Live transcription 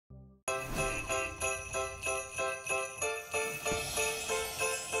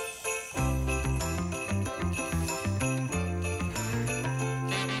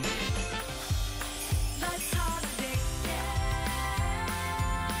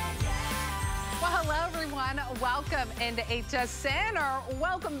everyone. Welcome into HSN, or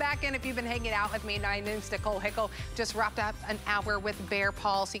welcome back in if you've been hanging out with me. My name's Nicole Hickle. Just wrapped up an hour with Bear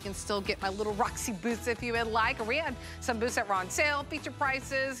Paul, so you can still get my little Roxy boots if you would like. We had some boots that were on sale, feature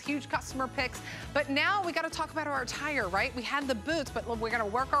prices, huge customer picks. But now we got to talk about our attire, right? We had the boots, but we're going to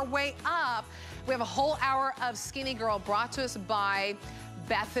work our way up. We have a whole hour of Skinnygirl brought to us by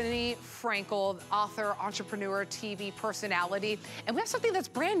Bethenny Frankel, author, entrepreneur, TV personality. And we have something that's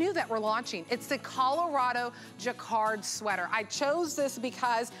brand new that we're launching. It's the Colorado Jacquard sweater. I chose this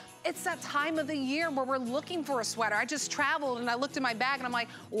because it's that time of the year where we're looking for a sweater. I just traveled and I looked in my bag and I'm like,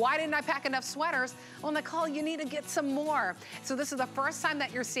 why didn't I pack enough sweaters? Well, Nicole, you need to get some more. So this is the first time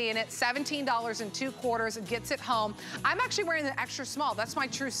that you're seeing it. $17.25, it gets it home. I'm actually wearing the extra small. That's my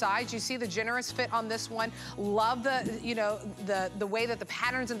true size. You see the generous fit on this one. Love the, you know, the way that the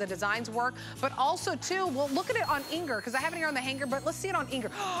patterns and the designs work. But also too, we'll look at it on Inger, because I have it here on the hanger, but let's see it on Inger.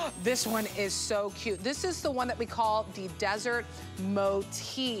 This one is so cute. This is the one that we call the Desert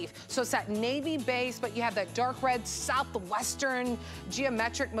Motif. So it's that navy base, but you have that dark red southwestern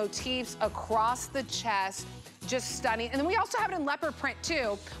geometric motifs across the chest. Just stunning. And then we also have it in leopard print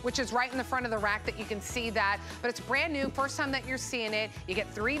too, which is right in the front of the rack that you can see that. But it's brand new, first time that you're seeing it. You get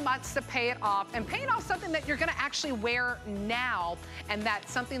 3 months to pay it off, and paying off something that you're gonna actually wear now, and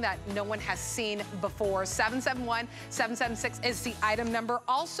that's something that no one has seen before. 771-776 is the item number.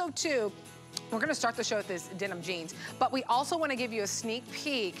 Also too, we're gonna start the show with this denim jeans, but we also wanna give you a sneak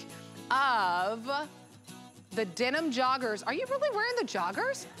peek of the denim joggers. Are you really wearing the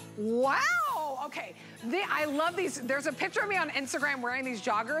joggers? Wow, okay. I love these. There's a picture of me on Instagram wearing these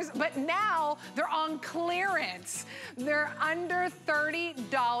joggers, but now they're on clearance. They're under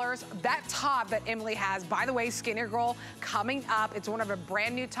 $30. That top that Emily has, by the way, Skinnygirl, coming up. It's one of her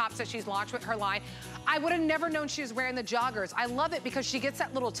brand new tops that she's launched with her line. I would have never known she was wearing the joggers. I love it because she gets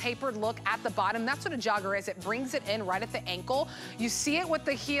that little tapered look at the bottom. That's what a jogger is. It brings it in right at the ankle. You see it with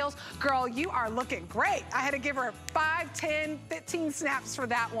the heels. Girl, you are looking great. I had to give her 5, 10, 15 snaps for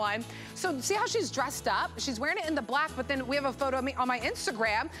that one. So see how she's dressed up? She's wearing it in the black, but then we have a photo of me on my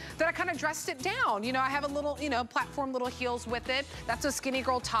Instagram that I kind of dressed it down. You know, I have a little, you know, platform little heels with it. That's a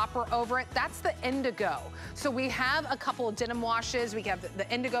Skinnygirl topper over it. That's the indigo. So we have a couple of denim washes. We have the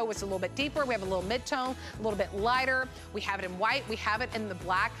indigo, which is a little bit deeper. We have a little mid-tone, a little bit lighter. We have it in white. We have it in the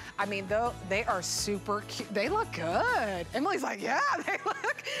black. I mean, though, they are super cute. They look good. Emily's like, yeah,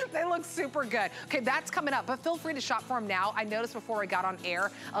 they look super good. Okay, that's coming up, but feel free to shop for them now. I noticed before we got on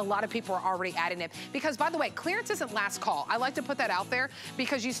air, a lot of people are already adding it. Because, by the way, clearance isn't last call. I like to put that out there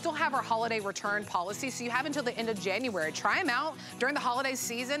because you still have our holiday return policy, so you have until the end of January. Try them out during the holiday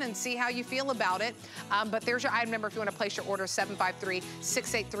season and see how you feel about it. But there's your item number if you want to place your order.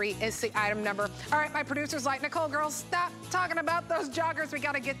 753-683 is the item number. All right, my producer's like, Nicole, girl, stop talking about those joggers. We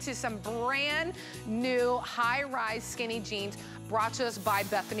got to get to some brand new high-rise skinny jeans brought to us by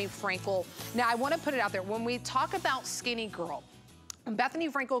Bethenny Frankel. Now, I want to put it out there. When we talk about Skinnygirl,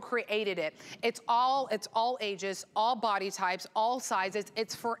 Bethenny Frankel created it. It's all ages, all body types, all sizes.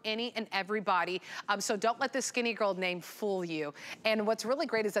 It's for any and everybody. So don't let the Skinnygirl name fool you. And what's really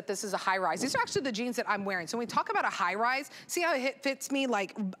great is that this is a high rise. These are actually the jeans that I'm wearing. So when we talk about a high rise, see how it fits me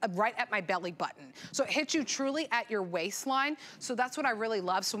like right at my belly button. So it hits you truly at your waistline. So that's what I really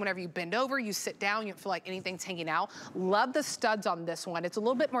love. So whenever you bend over, you sit down, you don't feel like anything's hanging out. Love the studs on this one. It's a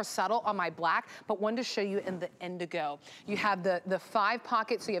little bit more subtle on my black, but one to show you in the indigo. You have the 5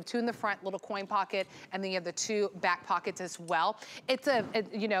 pockets, so you have 2 in the front, little coin pocket, and then you have the 2 back pockets as well. It's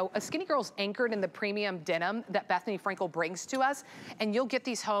you know, a Skinnygirl's anchored in the premium denim that Bethenny Frankel brings to us, and you'll get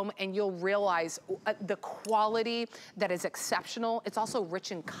these home and you'll realize the quality that is exceptional. It's also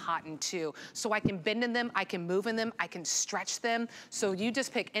rich in cotton too. So I can bend in them, I can move in them, I can stretch them. So you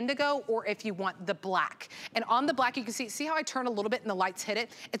just pick indigo, or if you want the black. And on the black, you can see how I turn a little bit and the lights hit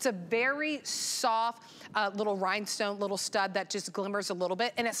it? It's a very soft little rhinestone, little stud that just glimmers a little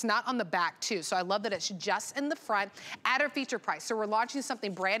bit, and it's not on the back too. So I love that it's just in the front at a feature price. So we're launching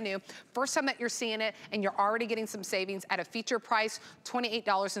something brand new. First time that you're seeing it, and you're already getting some savings at a feature price.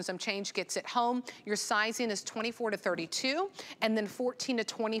 $28 and some change gets it home. Your sizing is 24 to 32, and then 14 to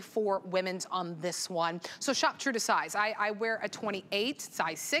 24 women's on this one. So shop true to size. I wear a 28,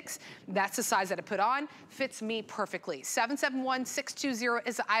 size 6. That's the size that I put on. Fits me perfectly. 771-620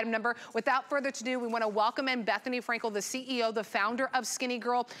 is the item number. Without further ado, we want to welcome in Bethenny Frankel, the CEO, the founder of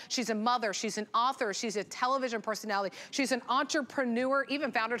Skinnygirl. She's a mother, she's an author, she's a television personality, she's an entrepreneur, even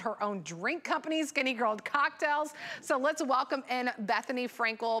founded her own drink company, Skinnygirl Cocktails. So let's welcome in Bethenny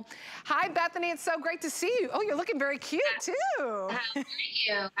Frankel. Hi, Bethenny, it's so great to see you. Oh, you're looking very cute too. How are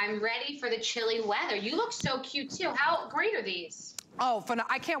you? I'm ready for the chilly weather. You look so cute too. How great are these? Oh, fun.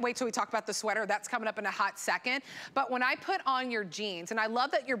 I can't wait till we talk about the sweater. That's coming up in a hot second. But when I put on your jeans, and I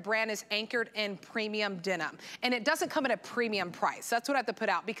love that your brand is anchored in premium denim, and it doesn't come at a premium price. That's what I have to put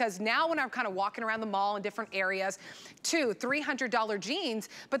out, because now when I'm kind of walking around the mall in different areas, $200, $300 jeans,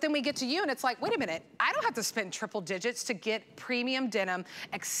 but then we get to you and it's like, wait a minute, I don't have to spend triple digits to get premium denim,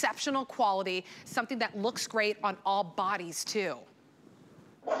 exceptional quality, something that looks great on all bodies too.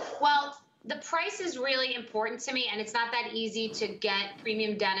 Well, the price is really important to me, and it's not that easy to get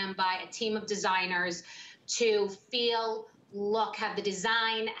premium denim by a team of designers to feel, look, have the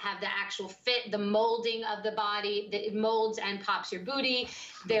design, have the actual fit, the molding of the body, that it molds and pops your booty,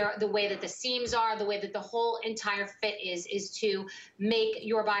 the way that the seams are, the way that the whole entire fit is to make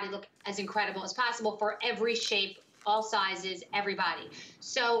your body look as incredible as possible for every shape, all sizes, everybody.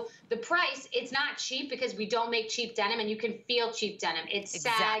 So the price, it's not cheap because we don't make cheap denim, and you can feel cheap denim. It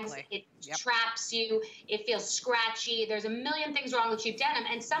sags, it traps you, it feels scratchy. There's a million things wrong with cheap denim,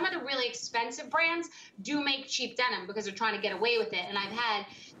 and some of the really expensive brands do make cheap denim because they're trying to get away with it. And I've had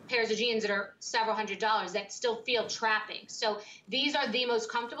pairs of jeans that are several $100s that still feel trapping. So these are the most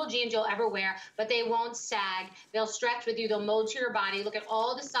comfortable jeans you'll ever wear, but they won't sag. They'll stretch with you. They'll mold to your body. Look at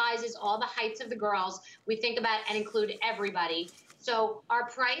all the sizes, all the heights of the girls. We think about and include everybody. So our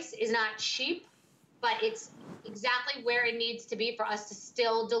price is not cheap, but it's exactly where it needs to be for us to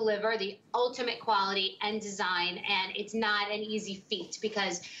still deliver the ultimate quality and design. And it's not an easy feat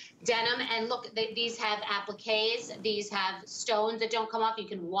because denim, and look, these have appliques, these have stones that don't come off. You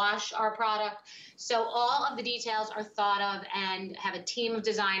can wash our product. So all of the details are thought of and have a team of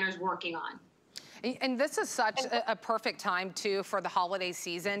designers working on. And this is such a perfect time, too, for the holiday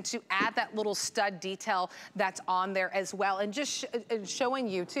season to add that little stud detail that's on there as well. And just showing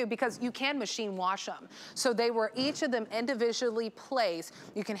you, too, because you can machine wash them. So they were each of them individually placed.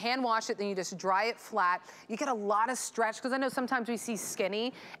 You can hand wash it, then you just dry it flat. You get a lot of stretch, because I know sometimes we see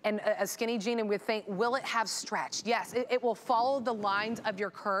skinny and a skinny jean and we think, will it have stretch? Yes, it will follow the lines of your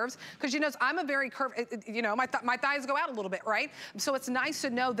curves. Because, you know, I'm a very curved, you know, my thighs go out a little bit, right? So it's nice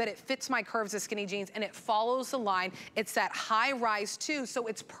to know that it fits my curves as skinny jeans, and it follows the line. It's that high rise too, so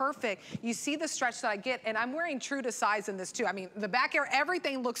it's perfect. You see the stretch that I get, and I'm wearing true to size in this too. I mean, the back air,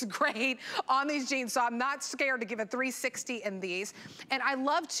 everything looks great on these jeans, so I'm not scared to give a 360 in these. And I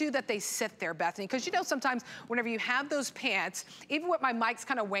love too that they sit there, Bethenny, because you know sometimes whenever you have those pants, even with my mics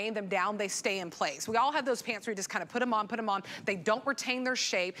kind of weighing them down, they stay in place. We all have those pants where you just kind of put them on. They don't retain their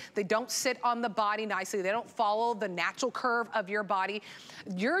shape. They don't sit on the body nicely. They don't follow the natural curve of your body.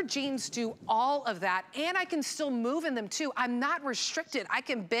 Your jeans do all of that, and I can still move in them too. I'm not restricted. I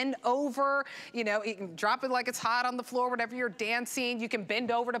can bend over, you know, you can drop it like it's hot on the floor, whatever you're dancing. You can bend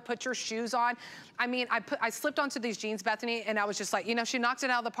over to put your shoes on. I mean, I slipped onto these jeans, Bethenny, and I was just like, you know, she knocked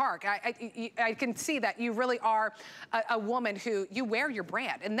it out of the park. I can see that you really are a woman who, you wear your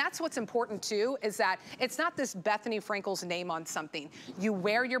brand. And that's what's important too, is that it's not this Bethenny Frankel's name on something. You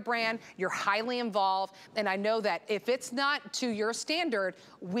wear your brand, you're highly involved, and I know that if it's not to your standard,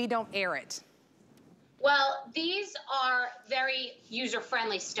 we don't air it. Well, these are very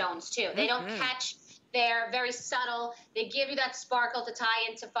user-friendly stones too. They don't catch. They're very subtle. They give you that sparkle to tie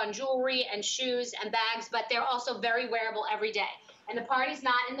into fun jewelry and shoes and bags, but they're also very wearable every day. And the party's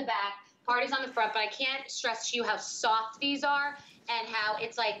not in the back, party's on the front, but I can't stress to you how soft these are and how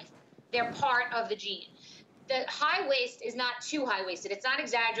it's like they're part of the jean. The high waist is not too high-waisted. It's not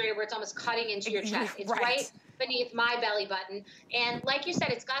exaggerated where it's almost cutting into your chest. It's right beneath my belly button. And like you said,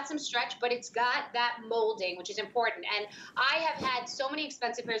 it's got some stretch, but it's got that molding, which is important. And I have had so many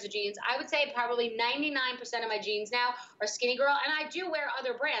expensive pairs of jeans. I would say probably 99% of my jeans now are Skinnygirl. And I do wear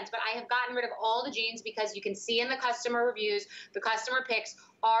other brands, but I have gotten rid of all the jeans because you can see in the customer reviews, the customer picks,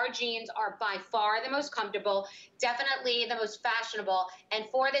 our jeans are by far the most comfortable, definitely the most fashionable. And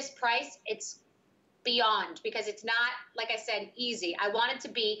for this price, it's beyond, because it's not, like I said, easy. I wanted to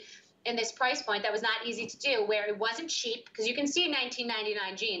be in this price point that was not easy to do, where it wasn't cheap, because you can see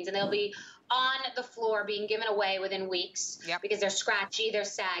 $19.99 jeans and they'll be on the floor being given away within weeks because they're scratchy, they're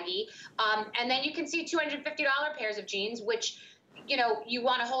saggy. And then you can see $250 pairs of jeans, which, you know, you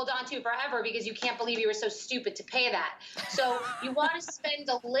want to hold on to forever because you can't believe you were so stupid to pay that. So you want to spend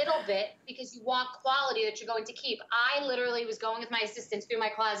a little bit because you want quality that you're going to keep. I literally was going with my assistants through my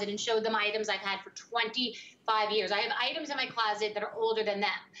closet and showed them items I've had for 25 years. I have items in my closet that are older than them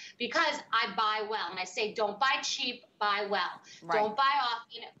because I buy well. And I say, don't buy cheap, buy well. Don't buy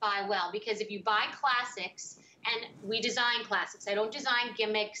often, buy well. Because if you buy classics, and we design classics, I don't design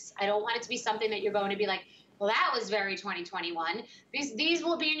gimmicks. I don't want it to be something that you're going to be like, well, that was very 2021. These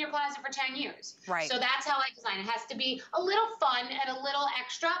will be in your closet for 10 years. So that's how I design. It has to be a little fun and a little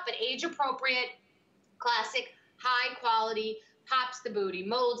extra, but age appropriate, classic, high quality, pops the booty,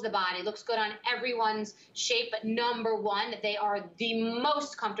 molds the body, looks good on everyone's shape. But number one, they are the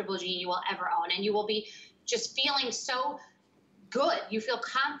most comfortable jean you will ever own. And you will be just feeling so good. You feel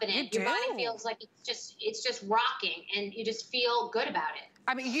confident. Your body feels like it's just rocking, and you just feel good about it.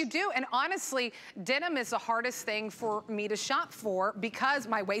 I mean, you do, and honestly, denim is the hardest thing for me to shop for because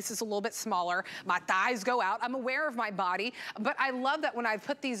my waist is a little bit smaller, my thighs go out, I'm aware of my body, but I love that when I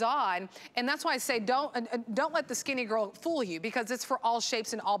put these on, and that's why I say don't let the skinny girl fool you, because it's for all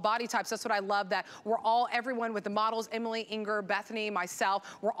shapes and all body types. That's what I love, that everyone with the models, Emily, Inger, Bethany,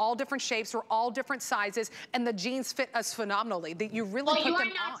 myself, we're all different shapes, we're all different sizes, and the jeans fit us phenomenally. That you really put them on. Well,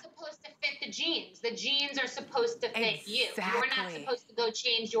 you are not supposed to fit the jeans. The jeans are supposed to fit you. You're not supposed to go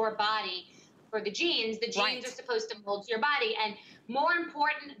change your body for the jeans. The jeans are supposed to mold your body. And more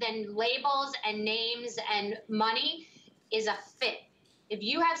important than labels and names and money is a fit. If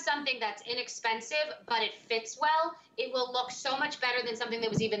you have something that's inexpensive, but it fits well, it will look so much better than something that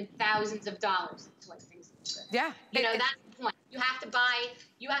was even thousands of dollars. Yeah. You know, that's the point.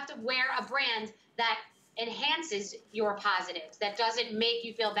 You have to wear a brand that enhances your positives, that doesn't make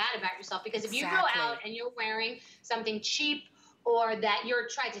you feel bad about yourself. Because if you go out and you're wearing something cheap, or that you're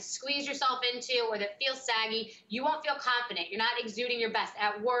trying to squeeze yourself into, or that feels saggy, you won't feel confident. You're not exuding your best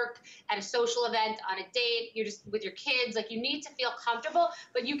at work, at a social event, on a date, you're just with your kids. Like, you need to feel comfortable,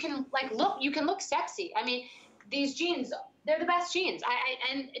 but you can look sexy. I mean, these jeans, they're the best jeans.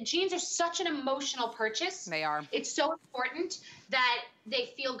 And jeans are such an emotional purchase. They are. It's so important that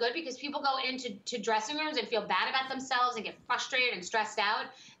they feel good, because people go into dressing rooms and feel bad about themselves and get frustrated and stressed out.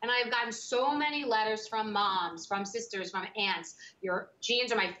 And I've gotten so many letters from moms, from sisters, from aunts. Your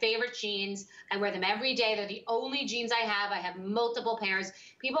jeans are my favorite jeans. I wear them every day. They're the only jeans I have. I have multiple pairs.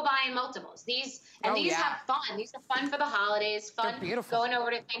 People buy in multiples. These have fun. These are fun for the holidays. Fun going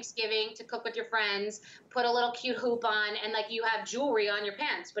over to Thanksgiving to cook with your friends. Put a little cute hoop on, and like you have jewelry on your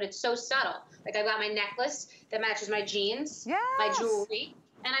pants, but it's so subtle. Like, I've got my necklace that matches my jeans, my jewelry,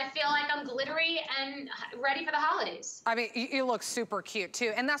 and I feel like I'm glittery and ready for the holidays. I mean, you look super cute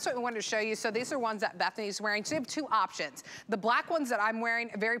too, and that's what we wanted to show you. So these are ones that Bethany's wearing. So you have two options. The black ones that I'm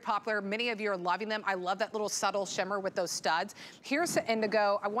wearing, very popular. Many of you are loving them. I love that little subtle shimmer with those studs. Here's the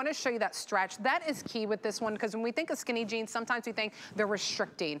indigo. I want to show you that stretch. That is key with this one, because when we think of skinny jeans, sometimes we think they're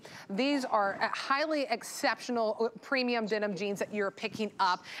restricting. These are highly exceptional premium denim jeans that you're picking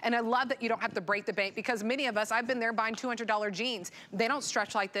up, and I love that you don't have to break the bank, because many of us, I've been there buying $200 jeans. They don't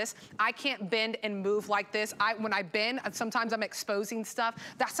stretch like this. I can't bend and move like this. When I bend, sometimes I'm exposing stuff.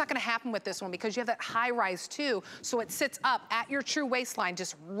 That's not gonna happen with this one, because you have that high rise too, so it sits up at your true waistline,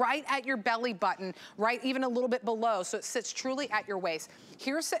 just right at your belly button, right even a little bit below, so it sits truly at your waist.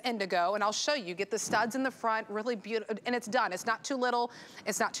 Here's the indigo, and I'll show you. Get the studs in the front, really beautiful, and it's done. It's not too little,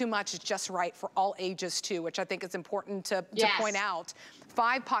 it's not too much, it's just right for all ages too, which I think is important to point out.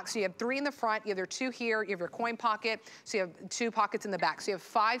 5 pockets, so you have 3 in the front, you have your 2 here, you have your coin pocket, so you have 2 pockets in the back. So you have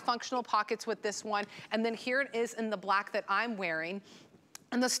 5 functional pockets with this one, and then here it is in the black that I'm wearing.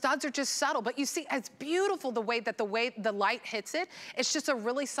 And the studs are just subtle, but you see, it's beautiful the way the light hits it. It's just a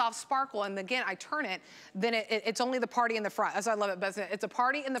really soft sparkle. And again, I turn it, then it's only the party in the front. As I love it, but it's a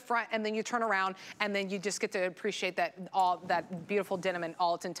party in the front, and then you turn around, and then you just get to appreciate that beautiful denim in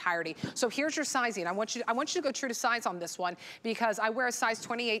all its entirety. So here's your sizing. I want you to go true to size on this one, because I wear a size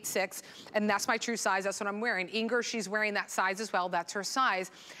 28.6, and that's my true size. That's what I'm wearing. Inger, she's wearing that size as well. That's her size.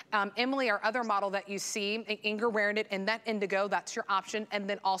 Emily, our other model that you see, Inger wearing it in that indigo. That's your option. And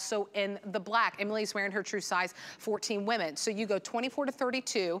then also in the black. Emily's wearing her true size 14 women. So you go 24 to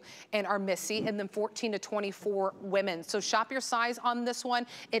 32 and are Missy, and then 14 to 24 women. So shop your size on this one.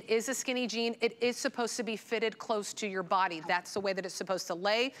 It is a skinny jean. It is supposed to be fitted close to your body. That's the way that it's supposed to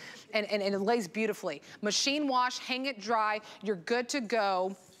lay, and it lays beautifully. Machine wash, hang it dry, you're good to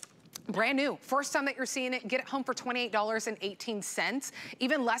go. Brand new. First time that you're seeing it, get it home for $28.18.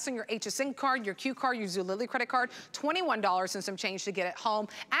 Even less on your HSN card, your Q card, your Zulily credit card, $21 and some change to get it home.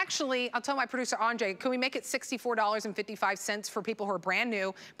 Actually, I'll tell my producer, Andre, can we make it $64.55 for people who are brand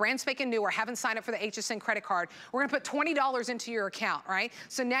new, brand spanking new, or haven't signed up for the HSN credit card? We're gonna put $20 into your account, right?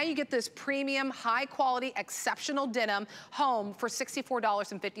 So now you get this premium, high quality, exceptional denim home for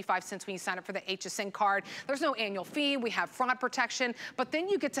 $64.55 when you sign up for the HSN card. There's no annual fee. We have fraud protection, but then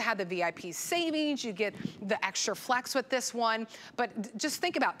you get to have the VIP savings, you get the extra flex with this one. But just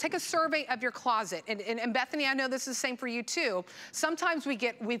think about, take a survey of your closet. And Bethany, I know this is the same for you too. Sometimes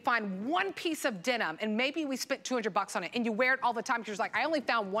we find one piece of denim and maybe we spent $200 on it and you wear it all the time because you're like, I only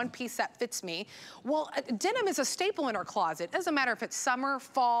found one piece that fits me. Well, denim is a staple in our closet. It doesn't matter if it's summer,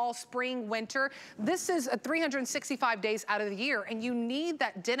 fall, spring, winter. This is 365 days out of the year and you need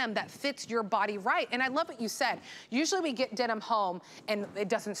that denim that fits your body right. And I love what you said. Usually we get denim home and it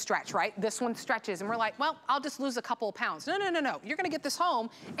doesn't stretch, right? This one stretches and we're like, well, I'll just lose a couple of pounds. No, no, no, no. You're gonna get this home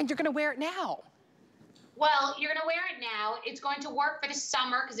and you're gonna wear it now. Well, you're going to wear it now. It's going to work for the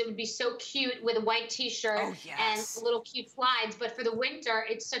summer because it would be so cute with a white t-shirt and little cute slides. But for the winter,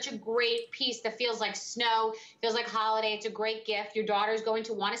 it's such a great piece that feels like snow, feels like holiday. It's a great gift. Your daughter's going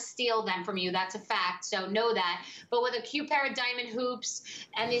to want to steal them from you. That's a fact. So know that. But with a cute pair of diamond hoops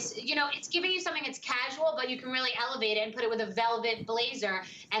and this, you know, it's giving you something that's casual, but you can really elevate it and put it with a velvet blazer.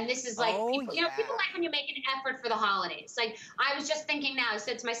 And this is like, you know, people like when you make an effort for the holidays. Like I was just thinking now, I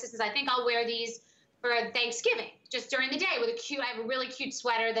said to my sisters, I think I'll wear these for Thanksgiving, just during the day with a cute, I have a really cute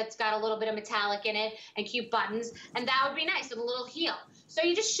sweater that's got a little bit of metallic in it and cute buttons, and that would be nice with a little heel. So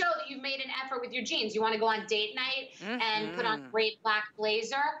you just show that you've made an effort with your jeans. You want to go on date night and put on a great black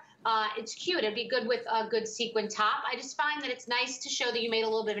blazer. It's cute. It'd be good with a good sequin top. I just find that it's nice to show that you made a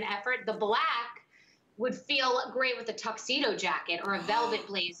little bit of an effort. The black would feel great with a tuxedo jacket or a velvet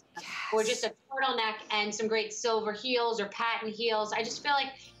blazer or just a turtleneck and some great silver heels or patent heels. I just feel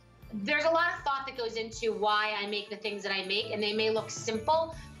like there's a lot of thought that goes into why I make the things that I make, and they may look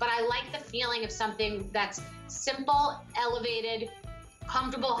simple, but I like the feeling of something that's simple, elevated,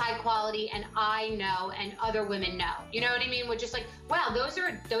 comfortable, high quality, and I know and other women know. You know what I mean? We're just like, wow, those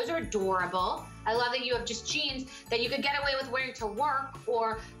are adorable. I love that you have just jeans that you could get away with wearing to work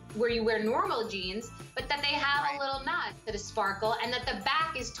or where you wear normal jeans, but that they have a little nod to the sparkle and that the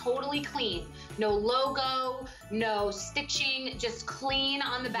back is totally clean. No logo, no stitching, just clean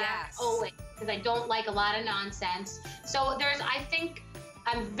on the back always, because I don't like a lot of nonsense. So I think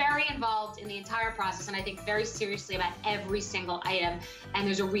I'm very involved in the entire process and I think very seriously about every single item, and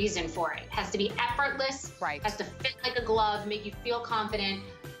there's a reason for it. It has to be effortless, has to fit like a glove, make you feel confident,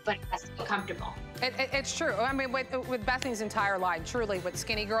 but it has to be comfortable. It's true. I mean, with Bethenny's entire line, truly, with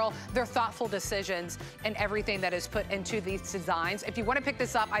Skinnygirl, they're thoughtful decisions and everything that is put into these designs. If you want to pick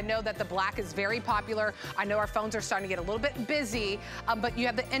this up, I know that the black is very popular. I know our phones are starting to get a little bit busy, but you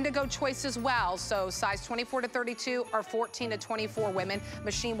have the indigo choice as well. So size 24 to 32 or 14 to 24 women,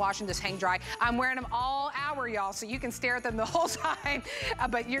 machine wash and just hang dry. I'm wearing them all hour, y'all, so you can stare at them the whole time,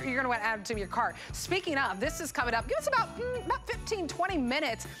 but you're going to want to add them to your cart. Speaking of, this is coming up. Give us about 15, 20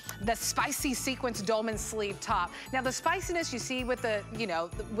 minutes. The spicy sequence dolman sleeve top. Now the spiciness you see with the, you know,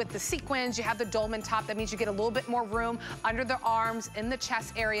 with the sequins, you have the dolman top. That means you get a little bit more room under the arms, in the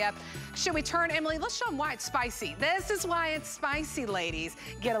chest area. Should we turn, Emily? Let's show them why it's spicy. This is why it's spicy, ladies.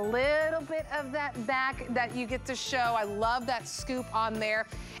 Get a little bit of that back that you get to show. I love that scoop on there.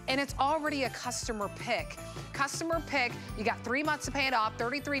 And it's already a customer pick. Customer pick, you got 3 months to pay it off,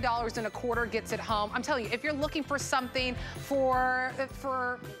 $33.25 gets it home. I'm telling you, if you're looking for something for,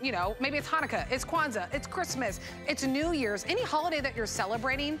 you know, maybe it's Hanukkah, it's Kwanzaa, it's Christmas, it's New Year's, any holiday that you're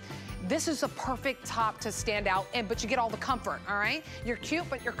celebrating, this is a perfect top to stand out in, but you get all the comfort, all right? You're cute,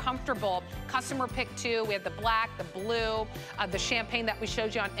 but you're comfortable. Customer pick too. We have the black, the blue, the champagne that we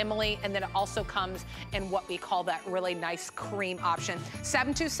showed you on Emily, and then it also comes in what we call that really nice cream option.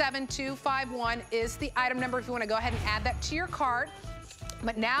 727-251 is the item number if you want to go ahead and add that to your cart.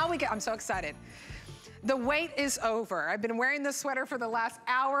 But now I'm so excited. The wait is over. I've been wearing this sweater for the last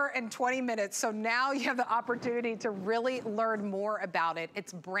hour and 20 minutes, so now you have the opportunity to really learn more about it.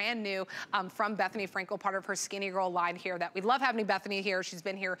 It's brand new from Bethenny Frankel, part of her Skinnygirl line here that we love having Bethenny here. She's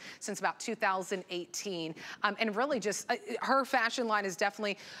been here since about 2018. And really just, her fashion line is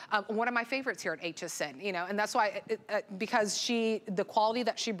definitely one of my favorites here at HSN, you know, and that's why, because the quality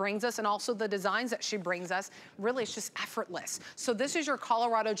that she brings us and also the designs that she brings us, really it's just effortless. So this is your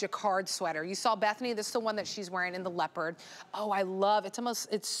Colorado Jacquard sweater. You saw Bethenny, this is the one that she's wearing in the leopard. Oh, I love,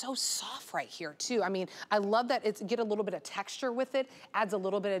 it's so soft right here too. I mean, I love that get a little bit of texture with it, adds a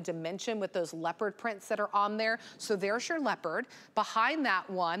little bit of dimension with those leopard prints that are on there. So there's your leopard. Behind that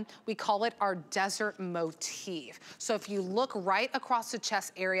one, we call it our desert motif. So if you look right across the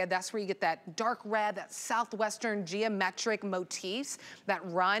chest area, that's where you get that dark red, that southwestern geometric motifs that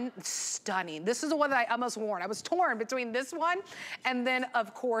run. Stunning. This is the one that I almost wore. I was torn between this one and then,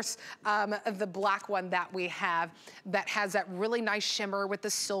 of course, the black one one that we have that has that really nice shimmer with the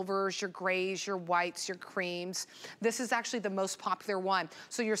silvers, your grays, your whites, your creams. This is actually the most popular one.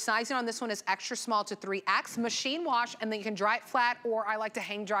 So your sizing on this one is extra small to 3X, machine wash, and then you can dry it flat, or I like to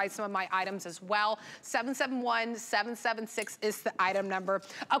hang dry some of my items as well. 771-776 is the item number.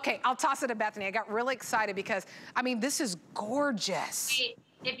 Okay, I'll toss it to Bethenny. I got really excited because, I mean, this is gorgeous.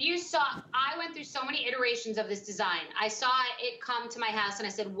 If you saw, I went through so many iterations of this design. I saw it come to my house and I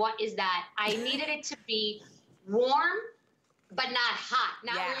said, what is that? I needed it to be warm, but not hot,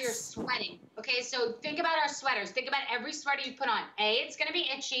 not where you're sweating. Okay, so think about our sweaters. Think about every sweater you put on. A, it's gonna be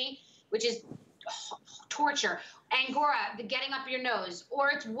itchy, which is torture. Angora, the getting up your nose,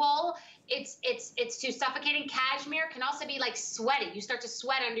 or it's wool, it's too suffocating. Cashmere can also be like sweaty. You start to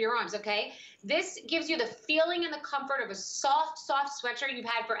sweat under your arms, okay? This gives you the feeling and the comfort of a soft, soft sweatshirt you've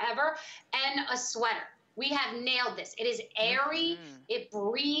had forever and a sweater. We have nailed this. It is airy. It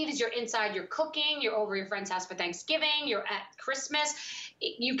breathes. You're inside, you're cooking. You're over your friend's house for Thanksgiving. You're at Christmas.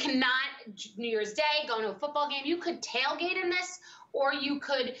 You cannot, New Year's Day, go to a football game. You could tailgate in this, or you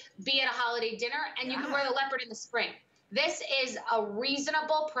could be at a holiday dinner, and you could wear the leopard in the spring. This is a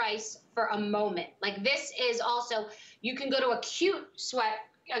reasonable price for a moment. Like, this is also, you can go to a cute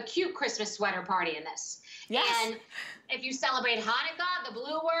Christmas sweater party in this. Yes. And if you celebrate Hanukkah, the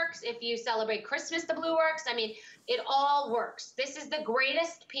blue works. If you celebrate Christmas, the blue works. I mean, it all works. This is the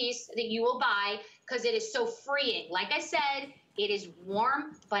greatest piece that you will buy because it is so freeing. Like I said, it is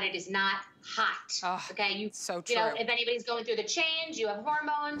warm, but it is not hot. Oh, okay, so true. You know, if anybody's going through the change, you have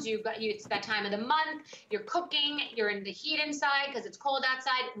hormones, it's that time of the month, you're cooking, you're in the heat inside because it's cold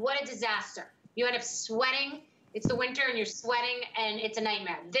outside. What a disaster. You end up sweating. It's the winter and you're sweating and it's a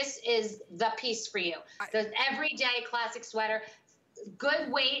nightmare. This is the piece for you. The everyday classic sweater. Good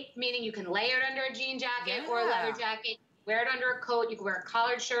weight, meaning you can layer it under a jean jacket or a leather jacket. Wear it under a coat. You can wear a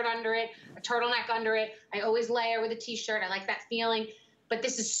collared shirt under it, a turtleneck under it. I always layer with a t-shirt. I like that feeling. But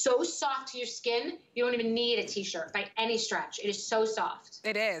this is so soft to your skin, you don't even need a t-shirt by any stretch. It is so soft.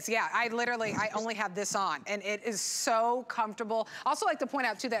 It is, yeah. I only have this on, and it is so comfortable. Also like to point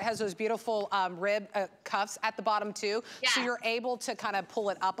out, too, that it has those beautiful rib cuffs at the bottom, too. Yeah. So you're able to kind of pull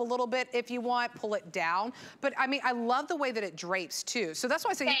it up a little bit if you want, pull it down. But, I mean, I love the way that it drapes, too. So that's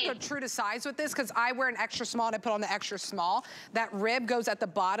why I say you can go true to size with this, because I wear an extra small, and I put on the extra small. That rib goes at the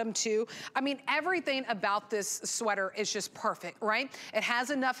bottom, too. I mean, everything about this sweater is just perfect, right? It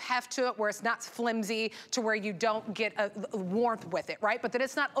has enough heft to it where it's not flimsy to where you don't get a warmth with it, right? But that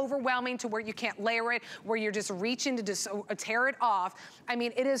it's not overwhelming to where you can't layer it, where you're just reaching to just tear it off. I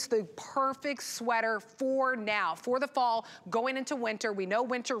mean, it is the perfect sweater for now, for the fall, going into winter. We know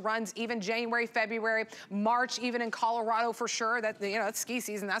winter runs even January, February, March, even in Colorado for sure. That, you know, it's ski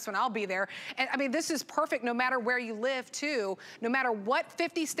season, that's when I'll be there. And I mean, this is perfect no matter where you live too. No matter what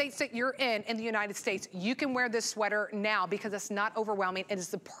 50 states that you're in the United States, you can wear this sweater now because it's not overwhelming. It is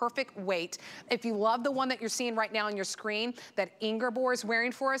the perfect weight. If you love the one that you're seeing right now on your screen that Ingeborg is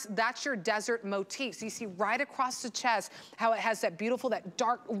wearing for us, that's your desert motif. So you see right across the chest how it has that beautiful, that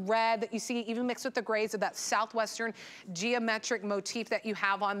dark red that you see even mixed with the grays of that southwestern geometric motif that you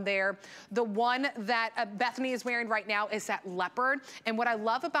have on there. The one that Bethenny is wearing right now is that leopard. And what I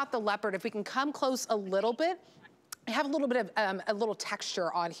love about the leopard, if we can come close a little bit, I have a little bit of a little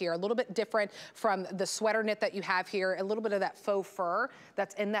texture on here, a little bit different from the sweater knit that you have here, a little bit of that faux fur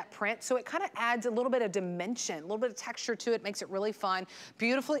that's in that print. So it kind of adds a little bit of dimension, a little bit of texture to it, makes it really fun.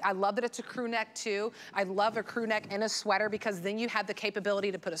 Beautifully, I love that it's a crew neck too. I love a crew neck in a sweater because then you have the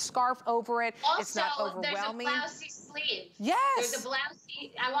capability to put a scarf over it. Also, it's not overwhelming. There's a blousey sleeve. Yes. There's a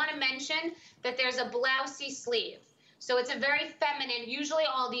blousey, I want to mention that there's a blousey sleeve. So it's a very feminine, usually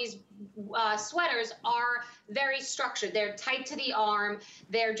all these sweaters are very structured. They're tight to the arm.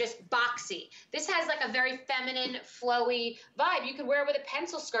 They're just boxy. This has like a very feminine, flowy vibe. You could wear it with a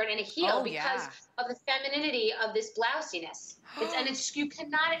pencil skirt and a heel because of the femininity of this blousiness. You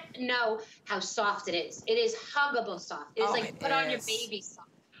cannot know how soft it is. It is huggable soft. It is like put on your baby soft.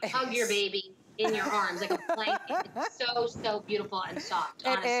 Hug your baby in your arms like a blanket. It's so, so beautiful and soft,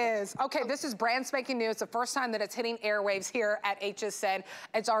 honestly. It is. Okay, this is brand spanking new. It's the first time that it's hitting airwaves here at HSN.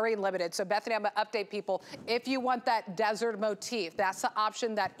 It's already limited. So Bethenny, I'm gonna update people. If you want that desert motif, that's the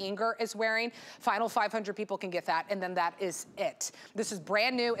option that Inger is wearing. Final 500 people can get that, and then that is it. This is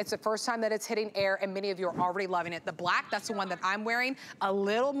brand new. It's the first time that it's hitting air, and many of you are already loving it. The black, that's the one that I'm wearing. A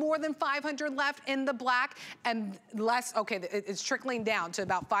little more than 500 left in the black, and less, okay, it's trickling down to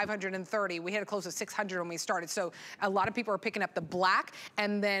about 530. We hit had to close at 600 when we started. So a lot of people are picking up the black,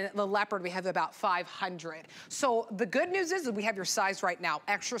 and then the leopard, we have about 500. So the good news is that we have your size right now,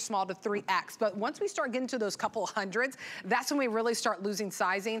 extra small to 3X. But once we start getting to those couple hundreds, that's when we really start losing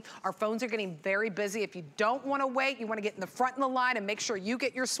sizing. Our phones are getting very busy. If you don't want to wait, you want to get in the front of the line and make sure you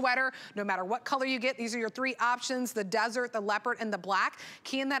get your sweater, no matter what color you get. These are your 3 options, the desert, the leopard, and the black.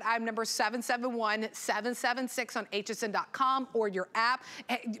 Key in that item number 771-776 on hsn.com or your app.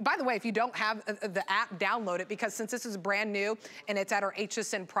 By the way, if you don't have the app, download it, because since this is brand new and it's at our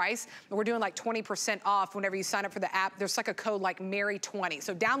HSN price, we're doing like 20% off whenever you sign up for the app. There's like a code like Mary20.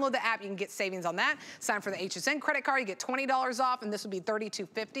 So download the app, you can get savings on that. Sign up for the HSN credit card, you get $20 off, and this would be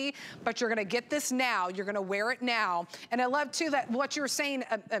 $32.50. But you're gonna get this now, you're gonna wear it now. And I love too that what you were saying,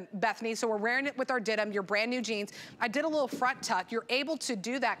 Bethenny, so we're wearing it with our denim, your brand new jeans. I did a little front tuck. You're able to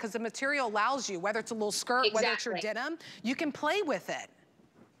do that because the material allows you, whether it's a little skirt, whether it's your denim, you can play with it.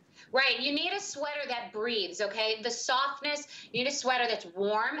 Right, you need a sweater that breathes, okay? The softness, you need a sweater that's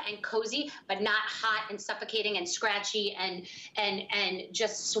warm and cozy, but not hot and suffocating and scratchy and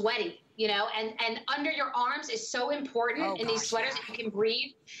just sweaty, you know? And under your arms is so important in these sweaters that you can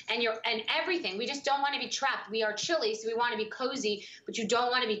breathe and everything. We just don't want to be trapped. We are chilly, so we want to be cozy, but you don't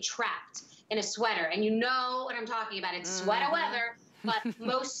want to be trapped in a sweater. And you know what I'm talking about. It's sweater weather, but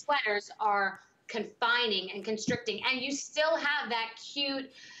most sweaters are confining and constricting, and you still have that cute,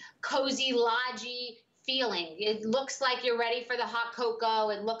 cozy, lodgy feeling. It looks like you're ready for the hot cocoa.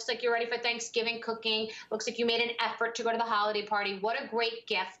 It looks like you're ready for Thanksgiving cooking. Looks like you made an effort to go to the holiday party. What a great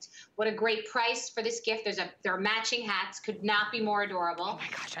gift. What a great price for this gift. There are matching hats. Could not be more adorable. Oh my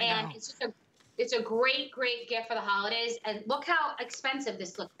gosh, I know. It's a great, great gift for the holidays. And look how expensive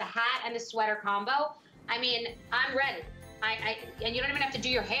this looks. The hat and the sweater combo. I mean, I'm ready. And you don't even have to do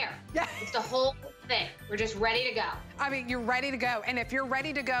your hair. Yeah. It's the whole thing. We're just ready to go. I mean, you're ready to go. And if you're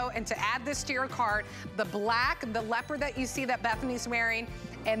ready to go, and to add this to your cart, the black, the leopard that you see that Bethenny's wearing,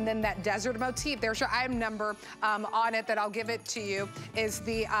 and then that desert motif, there's your item number on it that I'll give it to you, is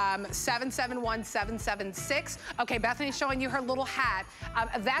the 771776. Okay, Bethenny's showing you her little hat.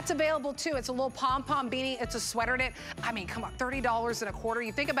 That's available too. It's a little pom-pom beanie. It's a sweater knit. I mean, come on, $30 and a quarter.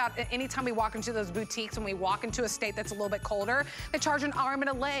 You think about it, anytime we walk into those boutiques and we walk into a state that's a little bit colder, they charge an arm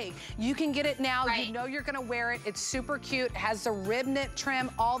and a leg. You can get it now. Right. You know you're gonna wear it. It's super cute. It has the rib knit trim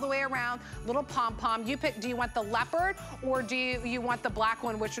all the way around, little pom-pom. You pick, do you want the leopard or do you want the black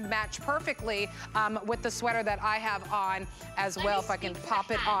one, which would match perfectly with the sweater that I have on as well, if I can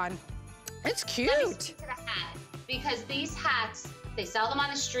pop it on. It's cute. Let me speak to the hat, because these hats, they sell them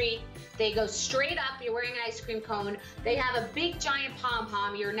on the street. They go straight up. You're wearing an ice cream cone. They have a big giant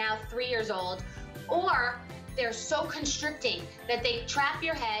pom-pom. You're now 3 years old. Or they're so constricting that they trap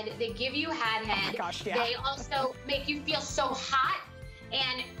your head. They give you hat head. Oh my gosh, yeah. They also make you feel so hot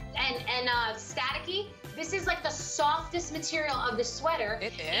and staticky. This is like the softest material of the sweater.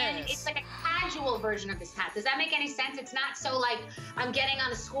 It is. And it's like a casual version of this hat. Does that make any sense? It's not so like I'm getting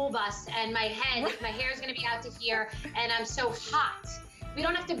on a school bus and my hair is gonna be out to here and I'm so hot. We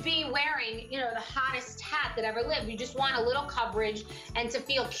don't have to be wearing, you know, the hottest hat that ever lived. You just want a little coverage and to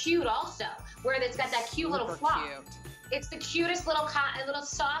feel cute also, where it's got that cute little flop. It's the cutest little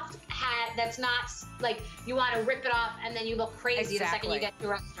soft hat that's not like you want to rip it off and then you look crazy the second you get to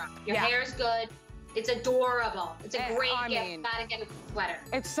a restaurant. Your hair's good. It's adorable. It's a great gift. Gotta get a sweater.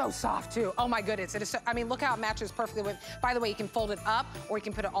 It's so soft too. Oh my goodness. It is so, I mean, look how it matches perfectly with, by the way, you can fold it up or you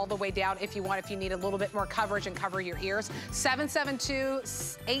can put it all the way down if you want, if you need a little bit more coverage and cover your ears.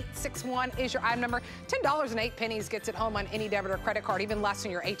 772-861 is your item number. $10.08 gets it home on any debit or credit card, even less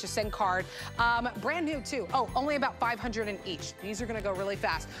on your HSN card. Brand new too. Oh, only about 500 in each. These are gonna go really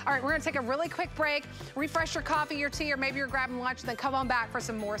fast. All right, we're gonna take a really quick break, refresh your coffee, your tea, or maybe you're grabbing lunch, then come on back for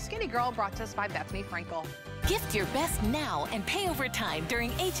some more Skinnygirl, brought to us by Bethenny Frankel. Gift your best now and pay over time during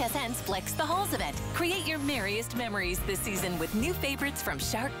HSN's Flex the Halls event. Create your merriest memories this season with new favorites from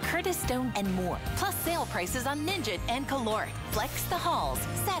Shark, Curtis Stone, and more. Plus sale prices on Ninja and Caloric. Flex the Halls,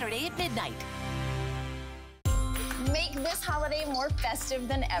 Saturday at midnight. Make this holiday more festive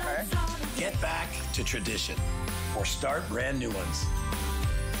than ever. Get back to tradition or start brand new ones.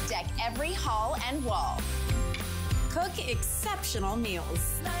 Deck every hall and wall. Cook exceptional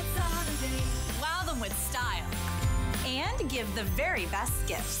meals. Wow them with style. And give the very best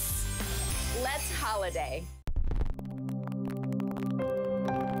gifts. Let's holiday.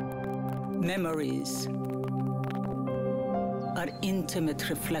 Memories are intimate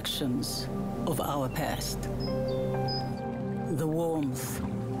reflections of our past. The warmth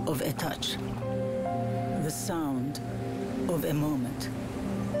of a touch. The sound of a moment.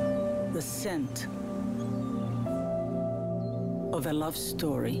 The scent of a love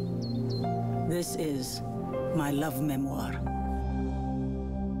story. This is my love memoir.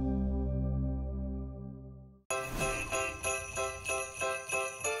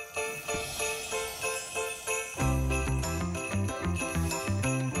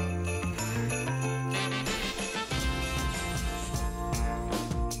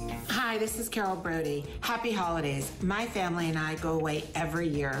 Hi, this is Carol Brody. Happy holidays. My family and I go away every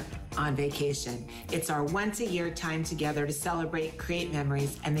year on vacation. It's our once-a-year time together to celebrate, create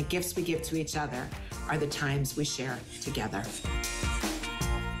memories, and the gifts we give to each other are the times we share together.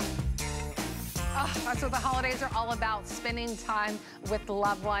 Oh, that's what the holidays are all about, spending time with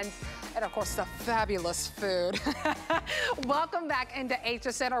loved ones. And of course, the fabulous food. Welcome back into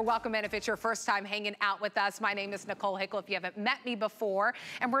HSN, or welcome in if it's your first time hanging out with us. My name is Nicole Hickle, if you haven't met me before.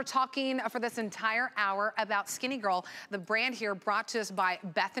 And we're talking for this entire hour about Skinnygirl, the brand here brought to us by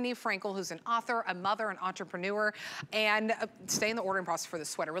Bethenny Frankel, who's an author, a mother, an entrepreneur, and stay in the ordering process for this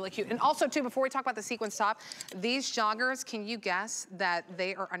sweater, really cute. And also too, before we talk about the sequins top, these joggers, can you guess that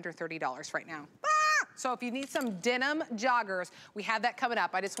they are under $30 right now? So if you need some denim joggers, we have that coming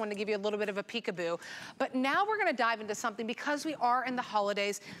up. I just wanted to give you a little bit of a peekaboo. But now we're gonna dive into something, because we are in the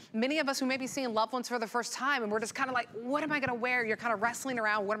holidays. Many of us who may be seeing loved ones for the first time, and we're just kind of like, what am I gonna wear? You're kind of wrestling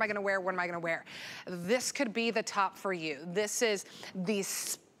around, what am I gonna wear? What am I gonna wear? This could be the top for you. This is the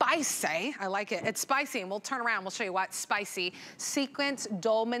spicy, I like it. It's spicy, and we'll turn around, we'll show you what. Spicy sequence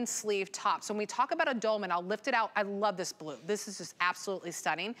dolman sleeve top. So when we talk about a dolman, I'll lift it out. I love this blue. This is just absolutely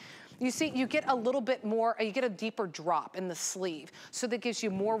stunning. You see, you get a little bit more, you get a deeper drop in the sleeve. So that gives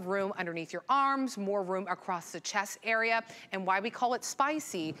you more room underneath your arms, more room across the chest area. And why we call it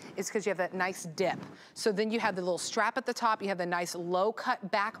spicy is because you have that nice dip. So then you have the little strap at the top, you have the nice low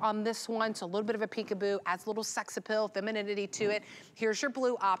cut back on this one. So a little bit of a peekaboo, adds a little sex appeal, femininity to it. Here's your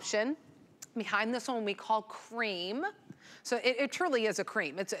blue option. Behind this one we call cream. So it truly is a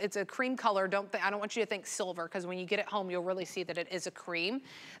cream. It's a cream color. I don't want you to think silver, because when you get it home, you'll really see that it is a cream.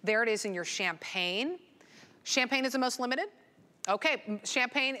 There it is in your champagne. Champagne is the most limited. Okay,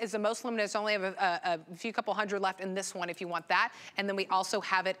 champagne is the most limited. It's only a few couple hundred left in this one if you want that. And then we also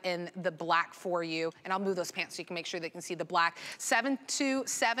have it in the black for you. And I'll move those pants so you can make sure they can see the black.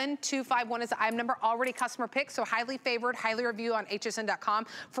 727251 is the item number, already customer pick. So highly favored, highly reviewed on hsn.com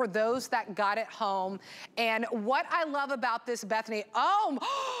for those that got it home. And what I love about this, Bethenny,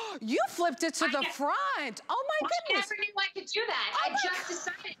 you flipped it to the front. Oh my goodness. I never knew I could do that. I just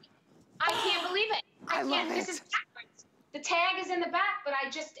decided. I can't believe it. I love it. This is backwards. The tag is in the back, but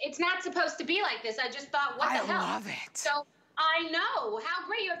it's not supposed to be like this. I just thought, what the hell? I love it. So I know. How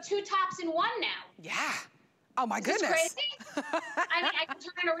great. You have two tops in one now. Yeah. Oh my goodness. Is this crazy? I mean, I can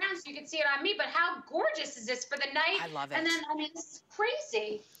turn it around so you can see it on me, but how gorgeous is this for the night? I love it. And then, I mean, this is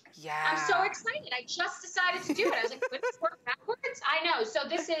crazy. Yeah. I'm so excited. I just decided to do it. I was like, would this work backwards? I know. So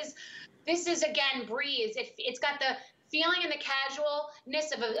this is again, breeze. It's got the feeling and the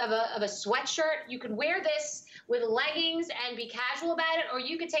casualness of a sweatshirt. You could wear this with leggings and be casual about it, or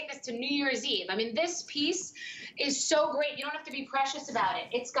you could take this to New Year's Eve. I mean, this piece is so great. You don't have to be precious about it.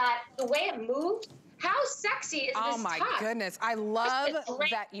 It's got the way it moves. How sexy is this top? Oh my goodness. I love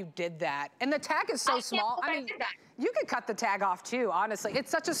that you did that. And the tag is so small. I mean, you could cut the tag off too, honestly.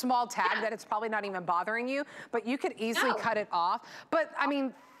 It's such a small tag that it's probably not even bothering you, but you could easily cut it off. But I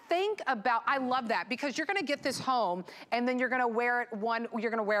mean, think about, I love that, because you're gonna get this home and then you're gonna wear it one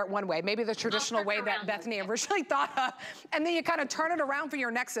way, maybe the traditional way that Bethenny originally thought of, and then you kind of turn it around for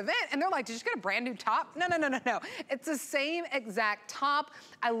your next event, and they're like, did you get a brand new top? No. It's the same exact top.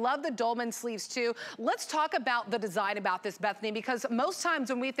 I love the dolman sleeves too. Let's talk about the design about this, Bethenny, because most times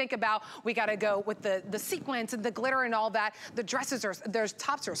when we think about, we gotta go with the sequins and the glitter and all that, the dresses their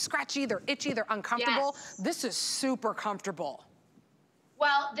tops are scratchy, they're itchy, they're uncomfortable. Yes. This is super comfortable.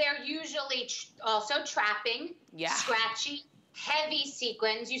 Well, they're usually also trapping, scratchy, heavy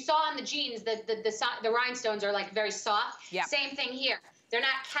sequins. You saw on the jeans, the rhinestones are like very soft. Yep. Same thing here. They're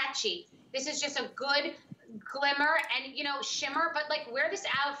not catchy. This is just a good glimmer and, you know, shimmer, but like wear this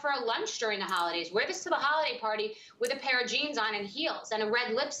out for a lunch during the holidays. Wear this to the holiday party with a pair of jeans on and heels and a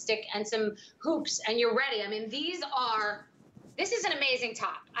red lipstick and some hoops, and you're ready. I mean, this is an amazing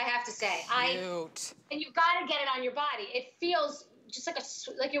top, I have to say. Cute. And you've got to get it on your body. It feels just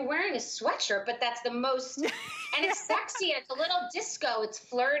like you're wearing a sweatshirt, but that's the most, and it's sexy, and it's a little disco, it's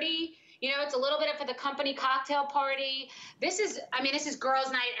flirty, you know, it's a little bit for the company cocktail party. This is girls'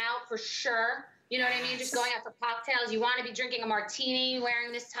 night out for sure. You know what I mean? Just going out for cocktails. You want to be drinking a martini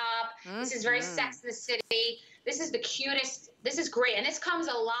wearing this top. This is very Sex and the City. This is the cutest. This is great. And this comes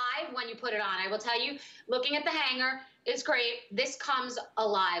alive when you put it on. I will tell you, looking at the hanger, it's great. This comes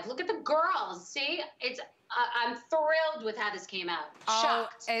alive. Look at the girls. See? It's I'm thrilled with how this came out.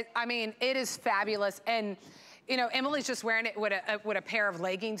 Shocked. I mean, it is fabulous. And you know, Emily's just wearing it with a pair of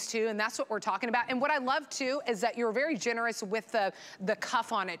leggings too, and that's what we're talking about. And what I love too is that you're very generous with the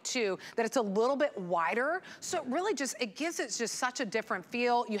cuff on it too, that it's a little bit wider. So it really it gives it just such a different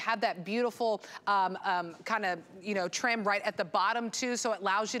feel. You have that beautiful kind of, you know, trim right at the bottom too, so it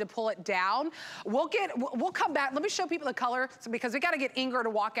allows you to pull it down. We'll come back. Let me show people the color because we got to get Inger to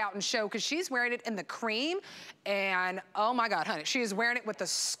walk out and show, because she's wearing it in the cream, and oh my God, honey, she is wearing it with the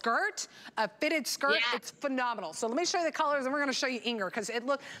skirt, a fitted skirt. Yeah. It's phenomenal. So let me show you the colors, and we're gonna show you Inger, because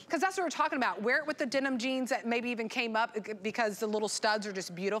that's what we're talking about. Wear it with the denim jeans that maybe even came up because the little studs are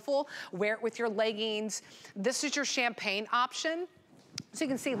just beautiful. Wear it with your leggings. This is your champagne option. So you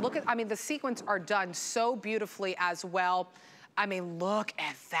can see, I mean, the sequins are done so beautifully as well. I mean, look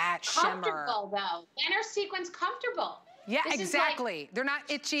at that shimmer. Comfortable though. And are sequins comfortable? Yeah, exactly. They're not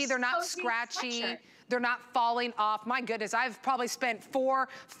itchy, they're not scratchy. They're not falling off. My goodness, I've probably spent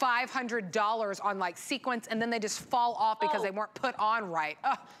 $400-500 on like sequins, and then they just fall off because they weren't put on right.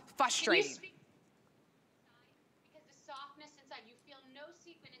 Oh, frustrating. Because the softness inside, you feel no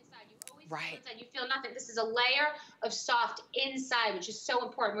sequin inside. You always feel inside, you feel nothing. This is a layer of soft inside, which is so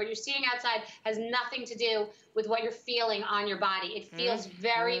important. What you're seeing outside has nothing to do with what you're feeling on your body. It feels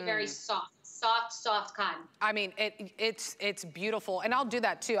very, very soft. Soft cotton. I mean, it's beautiful, and I'll do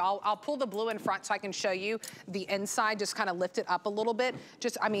that too. I'll pull the blue in front so I can show you the inside, just kind of lift it up a little bit.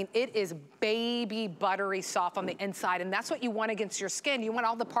 I mean, it is baby buttery soft on the inside, and that's what you want against your skin. You want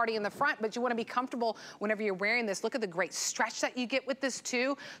all the party in the front, but you want to be comfortable whenever you're wearing this. Look at the great stretch that you get with this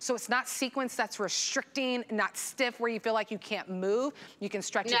too. So it's not sequence that's restricting, not stiff where you feel like you can't move. You can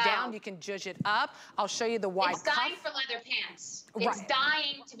stretch it down, you can zhuzh it up. I'll show you the wide cuff. It's dying for leather pants. It's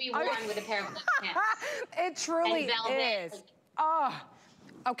dying to be worn with a pair of leather pants. It truly is. Oh.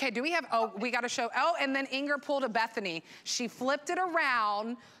 Okay, do we have, we got to show, and then Inger pulled a Bethenny. She flipped it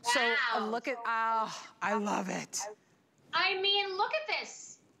around. Wow. So look at, I love it. I mean, look at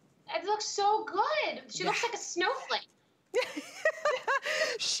this. It looks so good. She looks like a snowflake.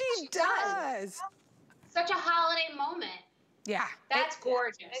 She does. Such a holiday moment. Yeah. That's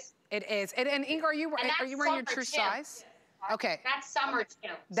gorgeous. It is. And Inger, are you wearing your true size? Okay. That's summer too.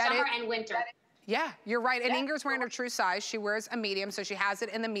 Summer and winter. Yeah, you're right. And Inger's wearing her true size. She wears a medium, so she has it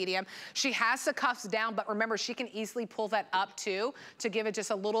in the medium. She has the cuffs down, but remember, she can easily pull that up too to give it just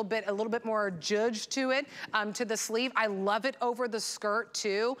a little bit more zhuzh to it, to the sleeve. I love it over the skirt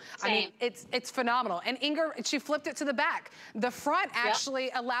too. Same. I mean, it's phenomenal. And Inger, she flipped it to the back. The front actually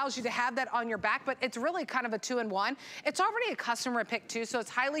allows you to have that on your back, but it's really kind of a 2-in-1. It's already a customer pick too, so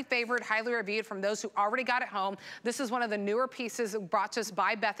it's highly favored, highly reviewed from those who already got it home. This is one of the newer pieces brought to us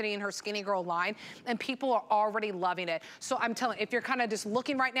by Bethenny and her Skinnygirl line. And people are already loving it. So I'm telling you, if you're kind of just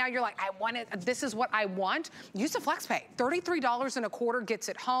looking right now, you're like, I want it, this is what I want, use the FlexPay. $33.25 gets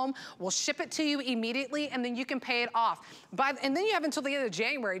it home. We'll ship it to you immediately, and then you can pay it off. And then you have until the end of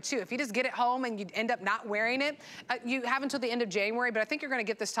January too. If you just get it home and you end up not wearing it, you have until the end of January, but I think you're gonna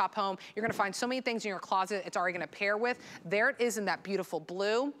get this top home. You're gonna find so many things in your closet it's already gonna pair with. There it is in that beautiful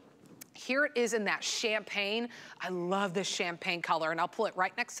blue. Here it is in that champagne. I love this champagne color, and I'll pull it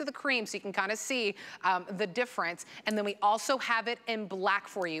right next to the cream so you can kind of see the difference. And then we also have it in black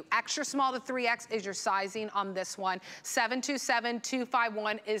for you. Extra small to 3X is your sizing on this one.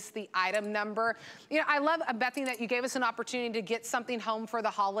 727251 is the item number. You know, I love, Bethenny, that you gave us an opportunity to get something home for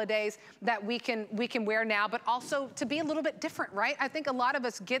the holidays that we can wear now, but also to be a little bit different, right? I think a lot of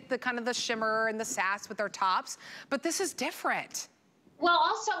us get the kind of the shimmer and the sass with our tops, but this is different. Well,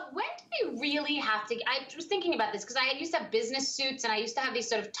 also, when do we really have to, I was thinking about this because I used to have business suits and I used to have these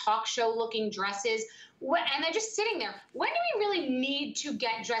sort of talk show looking dresses, and they're just sitting there. When do we really need to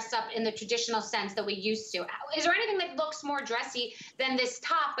get dressed up in the traditional sense that we used to? Is there anything that looks more dressy than this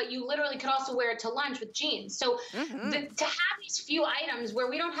top, but you literally could also wear it to lunch with jeans? So to have these few items where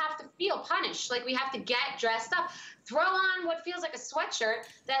we don't have to feel punished, like we have to get dressed up, throw on what feels like a sweatshirt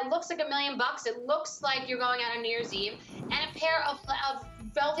that looks like $1 million. It looks like you're going out on New Year's Eve, and a pair of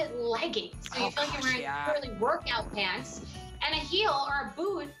velvet leggings. So you feel like you're wearing curly workout pants and a heel or a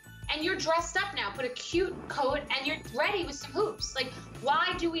boot, and you're dressed up now. Put a cute coat and you're ready with some hoops. Like,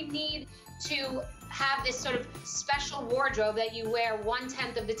 why do we need to have this sort of special wardrobe that you wear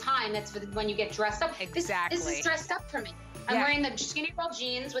 1/10 of the time? That's for when you get dressed up. Exactly. This is dressed up for me. I'm wearing the Skinnygirl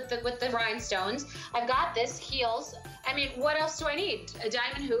jeans with the rhinestones. I've got this, heels. I mean, what else do I need?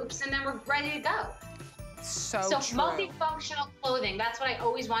 Diamond hoops, and then we're ready to go. So true. Multifunctional clothing, that's what I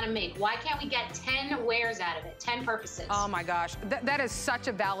always want to make. Why can't we get 10 wears out of it, 10 purposes? Oh my gosh, that is such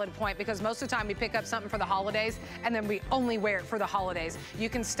a valid point, because most of the time we pick up something for the holidays and then we only wear it for the holidays. You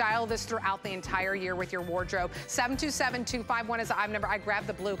can style this throughout the entire year with your wardrobe. 727-251 is the item number. I grabbed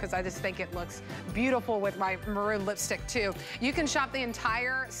the blue because I just think it looks beautiful with my maroon lipstick too. You can shop the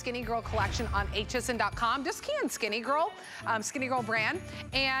entire Skinnygirl collection on hsn.com. Just key in Skinnygirl, Skinnygirl brand,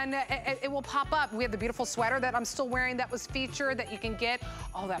 and it will pop up. We have the beautiful sweater that I'm still wearing that was featured that you can get.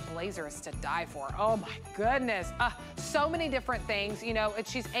 Oh, that blazer is to die for. Oh my goodness. So many different things. You know,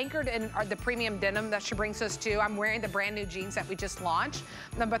 she's anchored in the premium denim that she brings us to. I'm wearing the brand new jeans that we just launched.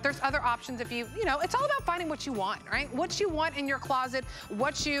 But there's other options if you know, it's all about finding what you want, right? What you want in your closet,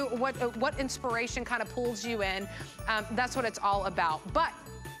 what inspiration kind of pulls you in. That's what it's all about. But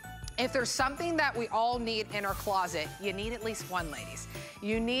if there's something that we all need in our closet, you need at least one, ladies.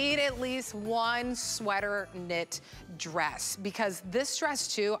 You need at least one sweater knit dress, because this dress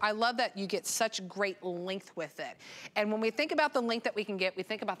too, I love that you get such great length with it. And when we think about the length that we can get, we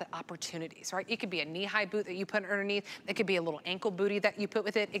think about the opportunities, right? It could be a knee-high boot that you put underneath. It could be a little ankle bootie that you put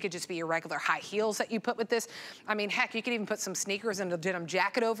with it. It could just be your regular high heels that you put with this. I mean, heck, you could even put some sneakers and a denim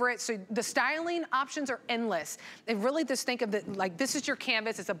jacket over it. So the styling options are endless. And really just think of it like this is your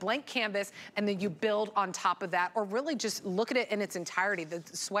canvas. It's a blank canvas, and then you build on top of that, or really just look at it in its entirety. The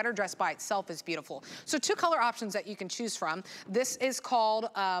sweater dress by itself is beautiful. So two color options that you can choose from. This is called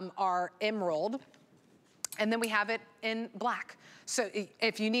our Emerald, and then we have it in black. So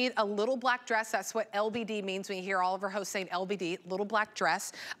if you need a little black dress, that's what LBD means when you hear all of our hosts saying LBD, little black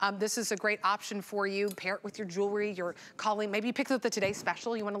dress. This is a great option for you. Pair it with your jewelry, your calling. Maybe you picked up the Today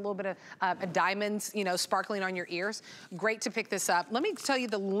Special. You want a little bit of diamonds, you know, sparkling on your ears. Great to pick this up. Let me tell you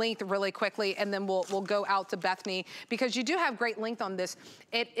the length really quickly, and then we'll go out to Bethenny, because you do have great length on this.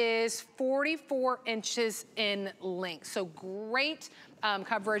 It is 44 inches in length. So great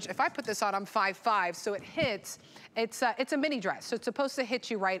coverage. If I put this on, I'm 5'5", so it hits. It's a mini dress, so it's supposed to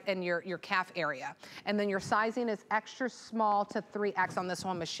hit you right in your calf area. And then your sizing is extra small to 3X on this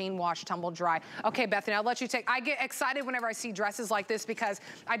one, machine wash, tumble dry. Okay, Bethenny, I'll let you take. I get excited whenever I see dresses like this, because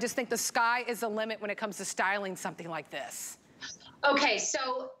I just think the sky is the limit when it comes to styling something like this. Okay,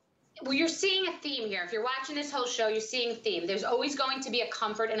 so well, you're seeing a theme here. If you're watching this whole show, you're seeing a theme. There's always going to be a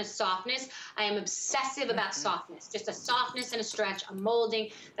comfort and a softness. I am obsessive about softness, just a softness and a stretch, a molding.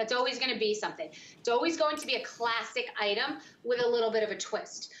 That's always going to be something. It's always going to be a classic item with a little bit of a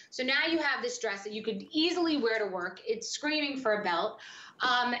twist. So now you have this dress that you could easily wear to work. It's screaming for a belt.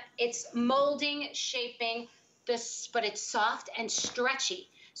 It's molding, shaping, but it's soft and stretchy.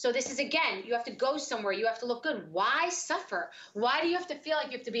 So this is, again, you have to go somewhere. You have to look good. Why suffer? Why do you have to feel like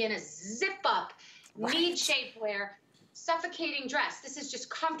you have to be in a zip-up, need shapewear, suffocating dress? This is just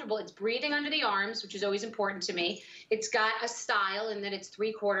comfortable. It's breathing under the arms, which is always important to me. It's got a style in that it's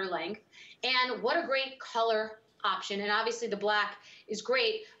 3/4 length. And what a great color option. And obviously the black is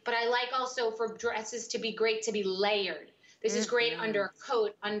great, but I like also for dresses to be great to be layered. This is great under a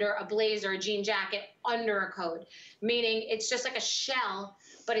coat, under a blazer, a jean jacket, under a coat, meaning it's just like a shell,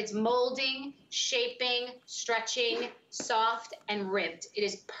 but it's molding, shaping, stretching, soft, and ribbed. It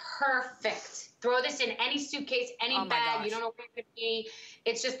is perfect. Throw this in any suitcase, any bag. You don't know where it could be.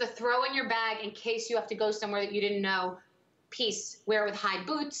 It's just the throw in your bag in case you have to go somewhere that you didn't know. Piece. Wear with high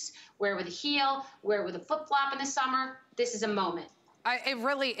boots, wear with a heel, wear with a flip-flop in the summer. This is a moment. It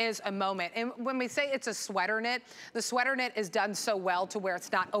really is a moment. And when we say it's a sweater knit, the sweater knit is done so well to where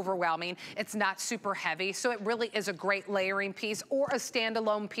it's not overwhelming. It's not super heavy. So it really is a great layering piece or a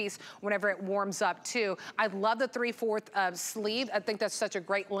standalone piece whenever it warms up too. I love the 3/4 sleeve. I think that's such a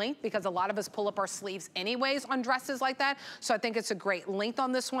great length, because a lot of us pull up our sleeves anyways on dresses like that. So I think it's a great length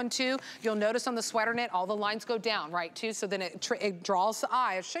on this one too. You'll notice on the sweater knit, all the lines go down, right, too? So then it draws the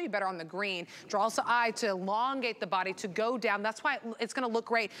eye. I'll show you better on the green. Draws the eye to elongate the body, to go down. That's why it's gonna look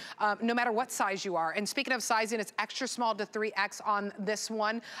great no matter what size you are. And speaking of sizing, it's extra small to 3X on this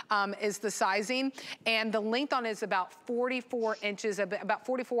one is the sizing. And the length on it is about 44 inches, about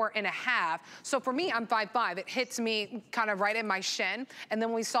 44.5. So for me, I'm 5'5". It hits me kind of right in my shin. And then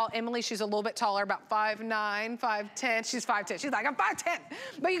when we saw Emily, she's a little bit taller, about 5'9", 5'10". She's 5'10". She's like, I'm 5'10".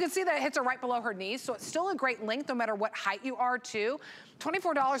 But you can see that it hits her right below her knees. So it's still a great length no matter what height you are too.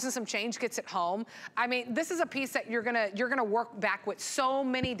 $24 and some change gets it home. I mean, this is a piece that you're gonna work back with so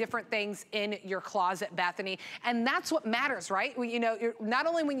many different things in your closet, Bethenny, and that's what matters, right? You know, not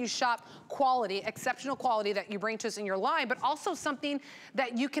only when you shop quality, exceptional quality that you bring to us in your line, but also something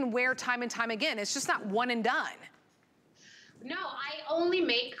that you can wear time and time again. It's just not one and done. No, I only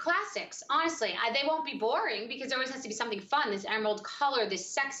make classics. Honestly, they won't be boring because there always has to be something fun. This emerald color,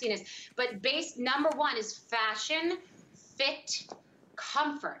 this sexiness. But base number one is fashion, fit,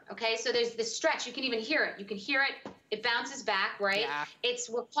 comfort. Okay, so there's this stretch. You can even hear it. You can hear it. It bounces back, right? Yeah.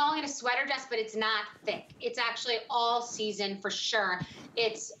 We're calling it a sweater dress, but it's not thick. It's actually all season for sure.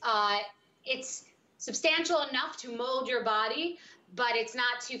 It's substantial enough to mold your body, but it's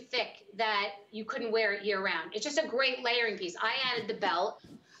not too thick that you couldn't wear it year round. It's just a great layering piece. I added the belt.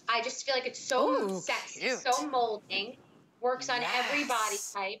 I just feel like it's so sexy, cute. so molding, works on every body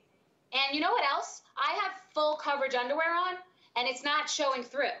type. And you know what else? I have full coverage underwear on, and it's not showing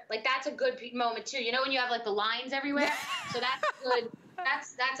through. Like, that's a good moment too. You know when you have like the lines everywhere? So that's good.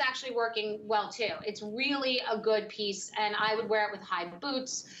 That's actually working well too. It's really a good piece, and I would wear it with high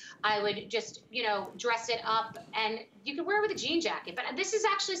boots. I would just, you know, dress it up, and you could wear it with a jean jacket. But this is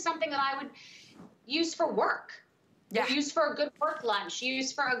actually something that I would use for work. Yeah. Use for a good work lunch,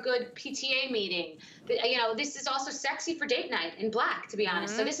 use for a good PTA meeting. You know, this is also sexy for date night in black, to be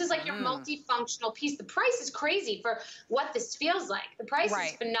honest. So this is like your multifunctional piece. The price is crazy for what this feels like. The price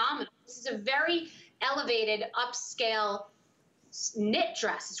is phenomenal. This is a very elevated, upscale knit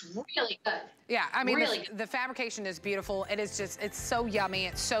dress. It's really good. Yeah, I mean, really the fabrication is beautiful. It is just, it's so yummy.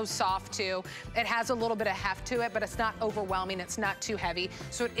 It's so soft too. It has a little bit of heft to it, but it's not overwhelming. It's not too heavy.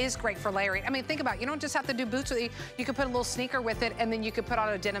 So it is great for layering. I mean, think about it. You don't just have to do boots with it. You could put a little sneaker with it, and then you could put on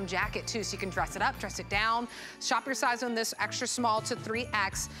a denim jacket too. So you can dress it up, dress it down. Shop your size on this, extra small to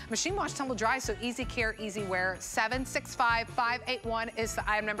 3X. Machine wash, tumble dry, so easy care, easy wear. 765581 is the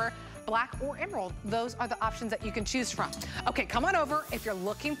item number. Black or emerald, those are the options that you can choose from. Okay, come on over. If you're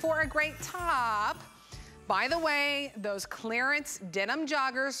looking for a great top, by the way, those clearance denim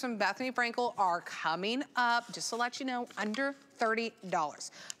joggers from Bethenny Frankel are coming up, just to let you know, under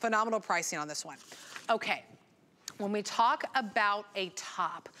 $30. Phenomenal pricing on this one. Okay, when we talk about a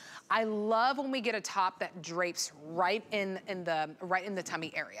top, I love when we get a top that drapes right in the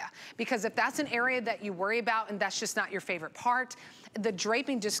tummy area, because if that's an area that you worry about and that's just not your favorite part, the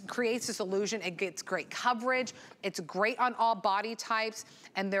draping just creates this illusion. It gets great coverage. It's great on all body types,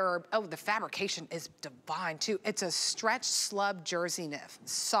 and the fabrication is divine too. It's a stretch slub jersey knit,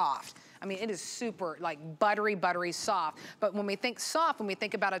 soft. I mean, it is super like buttery, buttery soft. But when we think soft, when we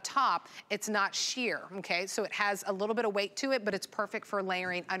think about a top, it's not sheer, okay? So it has a little bit of weight to it, but it's perfect for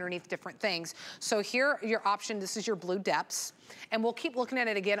layering underneath different things. So here, your option, this is your blue depths. And we'll keep looking at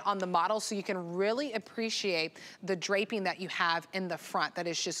it again on the model so you can really appreciate the draping that you have in the front. That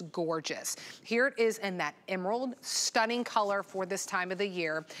is just gorgeous. Here it is in that emerald, stunning color for this time of the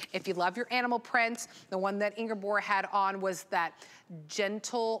year. If you love your animal prints, the one that Ingeborg had on was that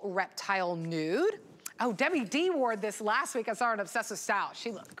gentle reptile nude. Oh, Debbie D wore this last week. I saw her in Obsessive Style.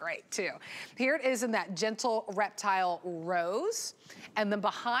 She looked great too. Here it is in that gentle reptile rose. And then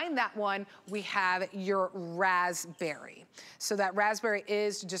behind that one, we have your raspberry. So that raspberry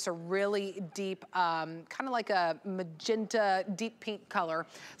is just a really deep, kind of like a magenta, deep pink color.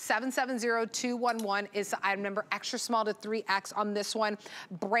 770211 is the item number, extra small to 3X on this one.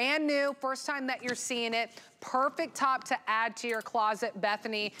 Brand new, first time that you're seeing it. Perfect top to add to your closet,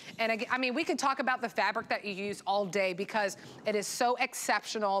 Bethenny. And again, I mean, we could talk about the fabric that you use all day because it is so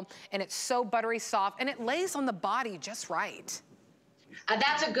exceptional and it's so buttery soft and it lays on the body just right.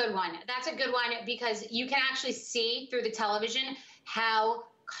 That's a good one. That's a good one because you can actually see through the television how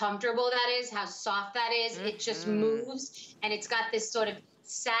comfortable that is, how soft that is. It just moves, and it's got this sort of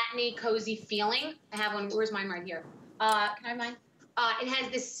satiny, cozy feeling. I have one. Where's mine? Right here. Can I have mine? It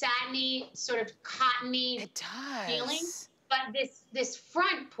has this satiny, sort of cottony feeling. But this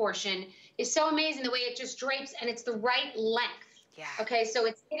front portion is so amazing, the way it just drapes, and it's the right length. Yeah. Okay, so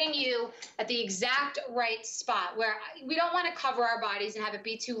it's hitting you at the exact right spot where we don't want to cover our bodies and have it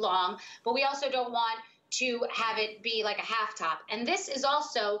be too long, but we also don't want to have it be like a half top. And this is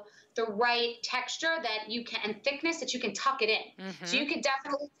also the right texture that you can, and thickness that you can tuck it in. So you could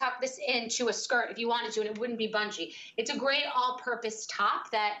definitely tuck this into a skirt if you wanted to, and it wouldn't be bunchy. It's a great all-purpose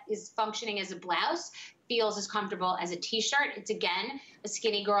top that is functioning as a blouse, feels as comfortable as a t-shirt. It's, again, a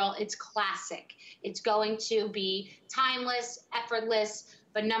skinny girl. It's classic. It's going to be timeless, effortless,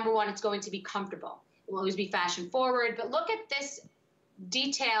 but number one, it's going to be comfortable. It will always be fashion forward, but look at this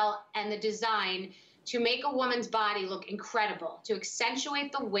detail and the design to make a woman's body look incredible, to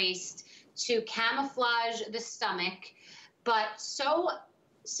accentuate the waist, to camouflage the stomach, but so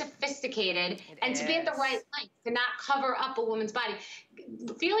sophisticated and to be at the right length, to not cover up a woman's body.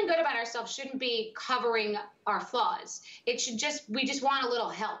 Feeling good about ourselves shouldn't be covering our flaws. It should just, we just want a little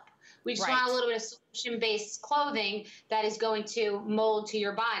help. We just want a little bit of solution-based clothing that is going to mold to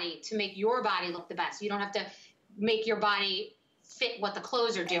your body to make your body look the best. You don't have to make your body fit what the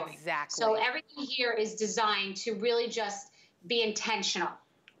clothes are doing. Exactly. So everything here is designed to really just be intentional.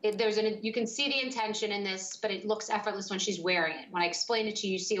 You can see the intention in this, but it looks effortless when she's wearing it. When I explain it to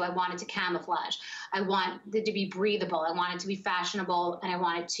you, you see, I want it to camouflage. I want it to be breathable. I want it to be fashionable, and I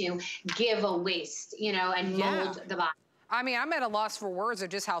want it to give a waist, you know, and mold the body. I mean, I'm at a loss for words of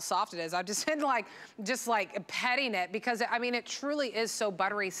just how soft it is. I've just been like petting it because, I mean, it truly is so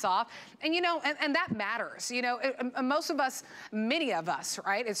buttery soft. And, you know, and that matters. You know, most of us, many of us,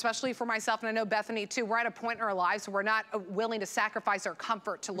 right, especially for myself, and I know Bethenny too, we're at a point in our lives where we're not willing to sacrifice our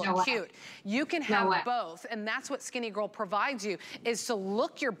comfort to look cute. You can have both, and that's what Skinnygirl provides you, is to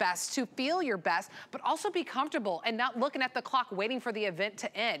look your best, to feel your best, but also be comfortable and not looking at the clock waiting for the event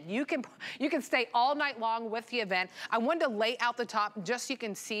to end. You can stay all night long with the event. I wanted to lay out the top just so you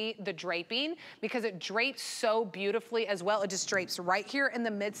can see the draping, because it drapes so beautifully as well. It just drapes right here in the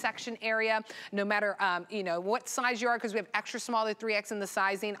midsection area, no matter you know what size you are, because we have extra small to 3X in the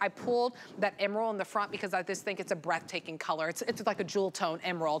sizing. I pulled that emerald in the front because I just think it's a breathtaking color. It's like a jewel tone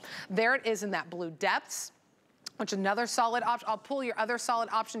emerald. There it is in that blue depths, which is another solid option. I'll pull your other solid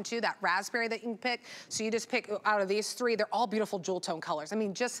option too, that raspberry that you can pick. So you just pick out of these three. They're all beautiful jewel tone colors. I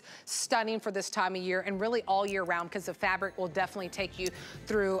mean, just stunning for this time of year and really all year round, because the fabric will definitely take you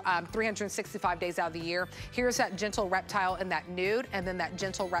through 365 days out of the year. Here's that gentle reptile in that nude, and then that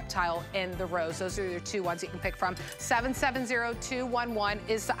gentle reptile in the rose. Those are your two ones you can pick from. 770211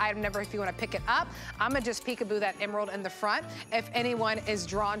 is the item number if you want to pick it up. I'm gonna just peekaboo that emerald in the front if anyone is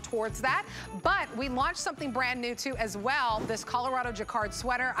drawn towards that. But we launched something brand new too as well, this Colorado Jacquard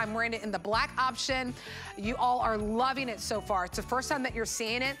sweater. I'm wearing it in the black option. You all are loving it so far. It's the first time that you're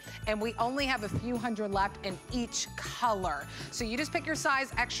seeing it, and we only have a few hundred left in each color. So you just pick your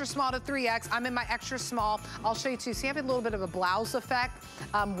size, extra small to 3X. I'm in my extra small. I'll show you too. See, I have a little bit of a blouse effect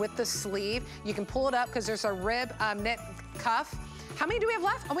with the sleeve. You can pull it up because there's a rib knit cuff. How many do we have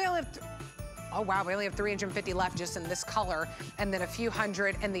left? Oh, we only have oh wow, we only have 350 left just in this color, and then a few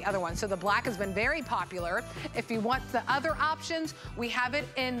hundred in the other one. So the black has been very popular. If you want the other options, we have it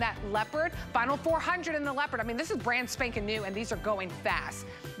in that leopard. Final 400 in the leopard. I mean, this is brand spanking new, and these are going fast.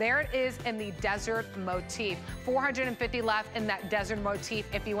 There it is in the desert motif. 450 left in that desert motif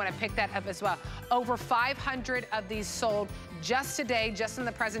if you want to pick that up as well. Over 500 of these sold just today, just in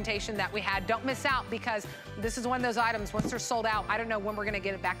the presentation that we had. Don't miss out, because this is one of those items, once they're sold out, I don't know when we're gonna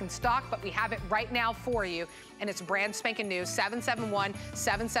get it back in stock, but we have it right now for you, and it's brand spanking new.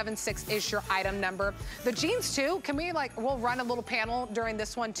 771776 is your item number. The jeans too, can we we'll run a little panel during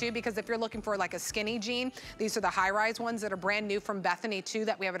this one too, because if you're looking for like a skinny jean, these are the high-rise ones that are brand new from Bethenny too,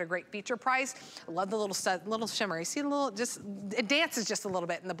 that we have at a great feature price. I love the little stud, little shimmer. You see the little, it dances just a little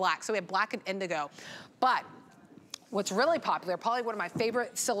bit in the black. So we have black and indigo. But what's really popular, probably one of my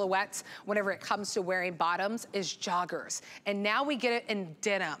favorite silhouettes whenever it comes to wearing bottoms, is joggers. And now we get it in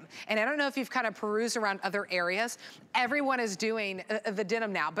denim. And I don't know if you've kind of perused around other areas. Everyone is doing the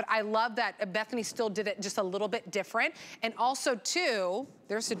denim now, but I love that Bethenny still did it just a little bit different. And also too,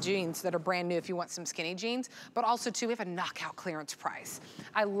 there's the jeans that are brand new if you want some skinny jeans, but also too, we have a knockout clearance price.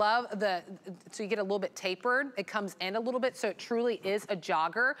 I love so you get a little bit tapered. It comes in a little bit, so it truly is a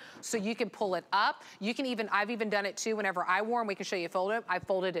jogger. So you can pull it up. You can even, I've even done it too, whenever I wore them, we can show you fold it. I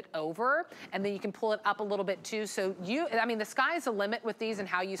folded it over, and then you can pull it up a little bit too. So I mean, the sky is the limit with these and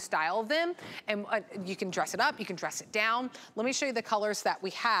how you style them. And you can dress it up, you can dress it down. Let me show you the colors that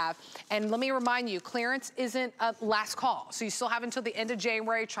we have. And let me remind you, clearance isn't a last call. So you still have until the end of January.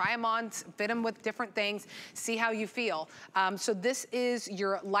 Try them on, fit them with different things, see how you feel. So this is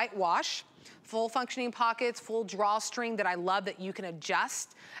your light wash. Full functioning pockets, full drawstring that I love that you can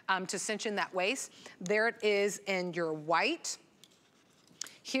adjust to cinch in that waist. There it is in your white.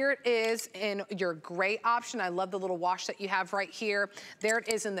 Here it is in your gray option. I love the little wash that you have right here. There it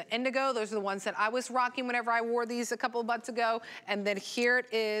is in the indigo. Those are the ones that I was rocking whenever I wore these a couple of months ago. And then here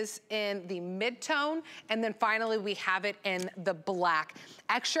it is in the mid-tone. And then finally, we have it in the black.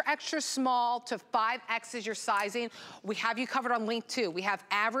 Extra, extra small to 5X is your sizing. We have you covered on length too. We have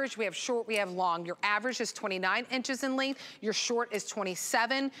average, we have short, we have long. Your average is 29 inches in length. Your short is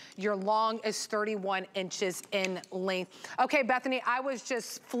 27. Your long is 31 inches in length. Okay, Bethenny, I was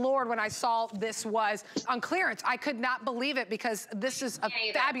just floored when I saw this was on clearance. I could not believe it, because this is a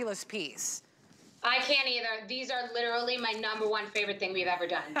fabulous piece. I can't either. These are literally my #1 favorite thing we've ever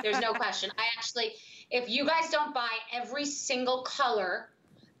done. There's no question. I actually, if you guys don't buy every single color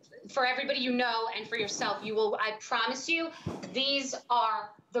for everybody you know and for yourself, you will, I promise you, these are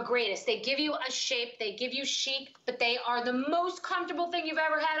the greatest. They give you a shape, they give you chic, but they are the most comfortable thing you've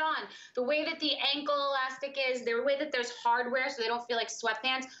ever had on. The way that the ankle elastic is, the way that there's hardware so they don't feel like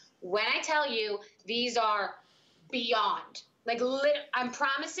sweatpants. When I tell you, these are beyond. Like, I'm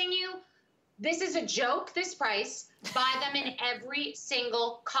promising you, this is a joke, this price. Buy them in every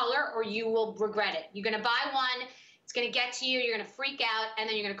single color or you will regret it. You're gonna buy one, it's gonna get to you, you're gonna freak out, and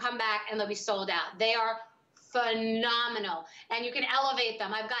then you're gonna come back and they'll be sold out. They are phenomenal. And you can elevate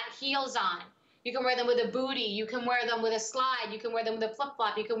them. I've got heels on. You can wear them with a booty. You can wear them with a slide. You can wear them with a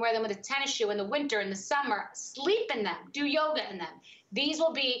flip-flop. You can wear them with a tennis shoe in the winter, in the summer. Sleep in them. Do yoga in them. These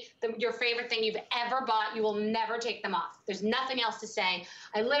will be your favorite thing you've ever bought. You will never take them off. There's nothing else to say.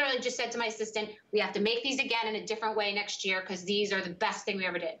 I literally just said to my assistant, we have to make these again in a different way next year because these are the best thing we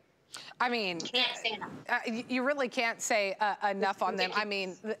ever did. I mean, can't say enough. You really can't say enough on them. I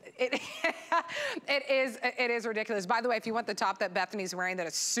mean, it is ridiculous. By the way, if you want the top that Bethenny's wearing that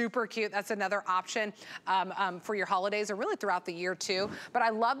is super cute, that's another option for your holidays or really throughout the year too. But I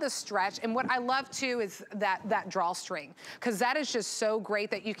love the stretch. And what I love too is that drawstring, because that is just so great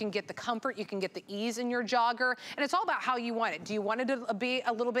that you can get the comfort, you can get the ease in your jogger. And it's all about how you want it. Do you want it to be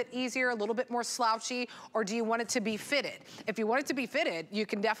a little bit easier, a little bit more slouchy, or do you want it to be fitted? If you want it to be fitted, you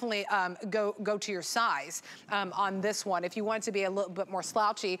can definitely go to your size on this one. If you want it to be a little bit more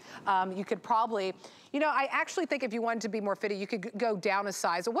slouchy, you could probably, you know, I actually think if you wanted to be more fitted, you could go down a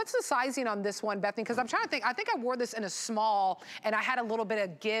size. What's the sizing on this one, Bethenny? Because I'm trying to think, I think I wore this in a small and I had a little bit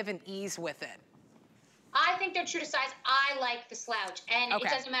of give and ease with it. I think they're true to size. I like the slouch, and it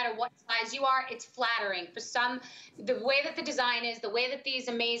doesn't matter what size you are, it's flattering. For some, the way that the design is, the way that these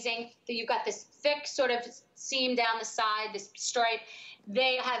amazing, that you've got this thick sort of seam down the side, this stripe,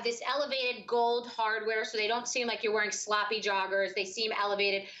 they have this elevated gold hardware, so they don't seem like you're wearing sloppy joggers. They seem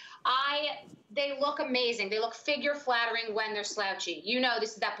elevated. They look amazing. They look figure flattering when they're slouchy. You know,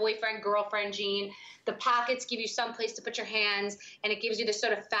 this is that boyfriend, girlfriend jean. The pockets give you some place to put your hands, and it gives you this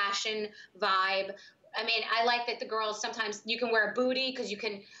sort of fashion vibe. I mean, I like that the girls, sometimes you can wear a booty because you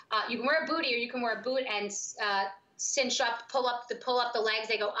can wear a booty or you can wear a boot and cinch up, pull up the legs.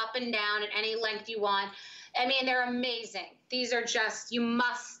 They go up and down at any length you want. I mean, they're amazing. These are just, you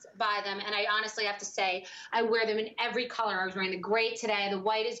must buy them. And I honestly have to say, I wear them in every color. I was wearing the gray today. The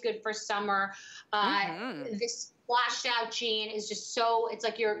white is good for summer. This washed out jean is just so, it's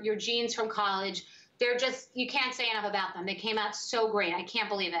like your jeans from college. They're just, you can't say enough about them. They came out so great. I can't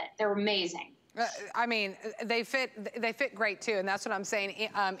believe it. They're amazing. I mean, they fit great too, and that's what I'm saying.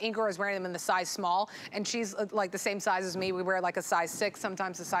 Ingrid is wearing them in the size small, and she's like the same size as me. We wear like a size 6,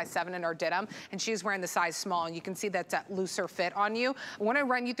 sometimes a size 7 in our denim, and she's wearing the size small, and you can see that's that looser fit on you. I want to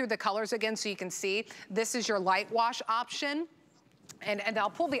run you through the colors again so you can see. This is your light wash option. And I'll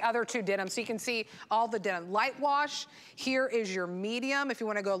pull the other two denim so you can see all the denim. Light wash, here is your medium if you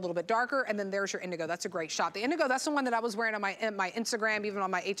want to go a little bit darker, and then there's your indigo. That's a great shot. The indigo, that's the one that I was wearing on my Instagram, even on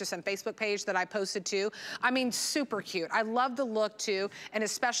my HSN Facebook page that I posted too. I mean, super cute. I love the look too, and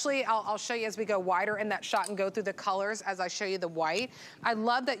especially, I'll show you as we go wider in that shot and go through the colors as I show you the white. I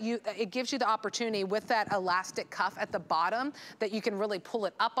love that it gives you the opportunity with that elastic cuff at the bottom that you can really pull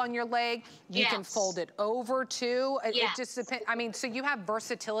it up on your leg. You can fold it over too. It just depends. I mean, so you have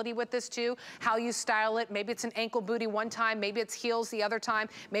versatility with this too, how you style it. Maybe it's an ankle booty one time, maybe it's heels the other time,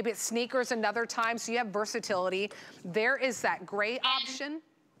 maybe it's sneakers another time, so you have versatility. There is that gray option,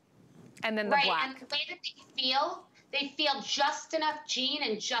 and then the black. And the way that they feel just enough jean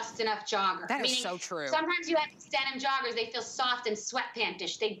and just enough jogger. That is so true. Sometimes you have these denim joggers, they feel soft and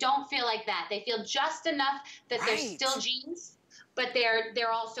sweatpant-ish. They don't feel like that. They feel just enough that they're still jeans, but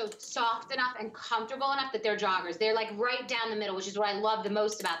they're also soft enough and comfortable enough that they're joggers. They're like right down the middle, which is what I love the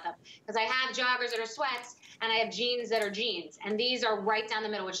most about them. Because I have joggers that are sweats, and I have jeans that are jeans. And these are right down the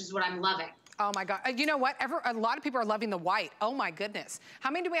middle, which is what I'm loving. Oh my God. You know what? A lot of people are loving the white. Oh my goodness. How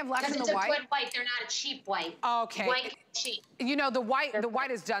many do we have left in the white? Because it's a good white. They're not a cheap white. Okay. White is cheap. You know, the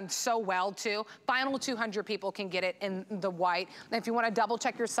white is done so well too. Final 200 people can get it in the white. And if you want to double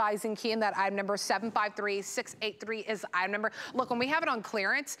check your sizing key in that item number, 753683 is item number. Look, when we have it on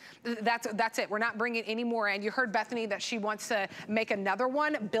clearance, that's it. We're not bringing any more in. You heard Bethenny that she wants to make another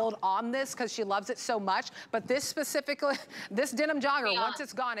one, build on this because she loves it so much. But this specifically, this denim jogger, once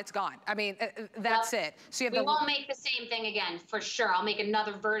it's gone, it's gone. I mean, that's it. So you have we won't make the same thing again, for sure. I'll make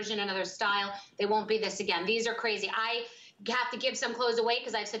another version, another style. They won't be this again. These are crazy. I have to give some clothes away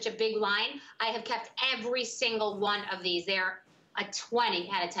because I have such a big line. I have kept every single one of these. They're a 20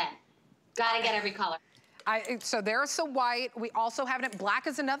 out of 10. Gotta get every color. So there's the white. We also have it in black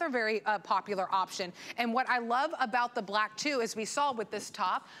is another very popular option. And what I love about the black too is we saw with this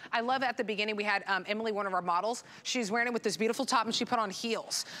top, I love at the beginning we had Emily, one of our models, she's wearing it with this beautiful top and she put on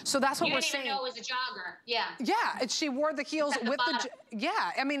heels. So that's what we're saying. You didn't even know it was a jogger. Yeah. Yeah, and she wore the heels with the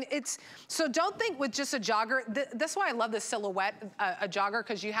yeah, I mean, it's, so don't think with just a jogger, that's why I love this silhouette, a jogger,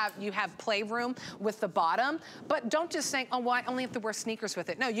 because you have playroom with the bottom, but don't just think, oh, well, I only have to wear sneakers with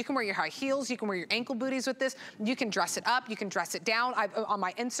it. No, you can wear your high heels, you can wear your ankle booties with this, you can dress it up, you can dress it down. On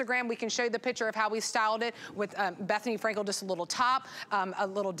my Instagram, we can show you the picture of how we styled it with Bethenny Frankel, just a little top, a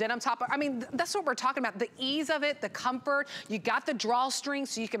little denim top. I mean, that's what we're talking about, the ease of it, the comfort. You got the drawstring,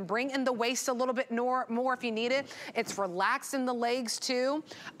 so you can bring in the waist a little bit more if you need it. It's relaxed in the legs too.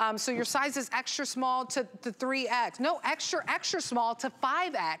 So your size is extra small to 3X. No, extra small to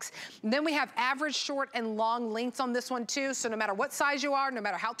 5X. And then we have average, short, and long lengths on this one too. So no matter what size you are, no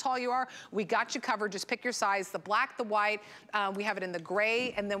matter how tall you are, we got you covered. Just pick your size. The black, the white, we have it in the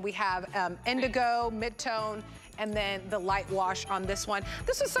gray, and then we have indigo, mid-tone, and then the light wash on this one.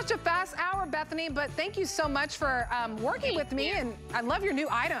 This was such a fast hour, Bethenny, but thank you so much for working with me, and I love your new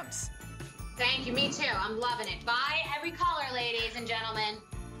items. Thank you, me too. I'm loving it. Buy every color, ladies and gentlemen.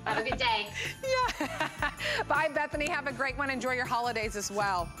 Have a good day. Yeah. Bye, Bethenny. Have a great one. Enjoy your holidays as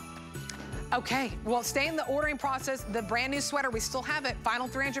well. Okay, well, stay in the ordering process. The brand new sweater, we still have it. Final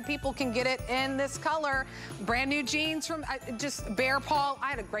 300 people can get it in this color. Brand new jeans from just Bear Paul. I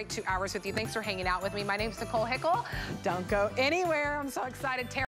had a great 2 hours with you. Thanks for hanging out with me. My name's Nicole Hickle. Don't go anywhere. I'm so excited.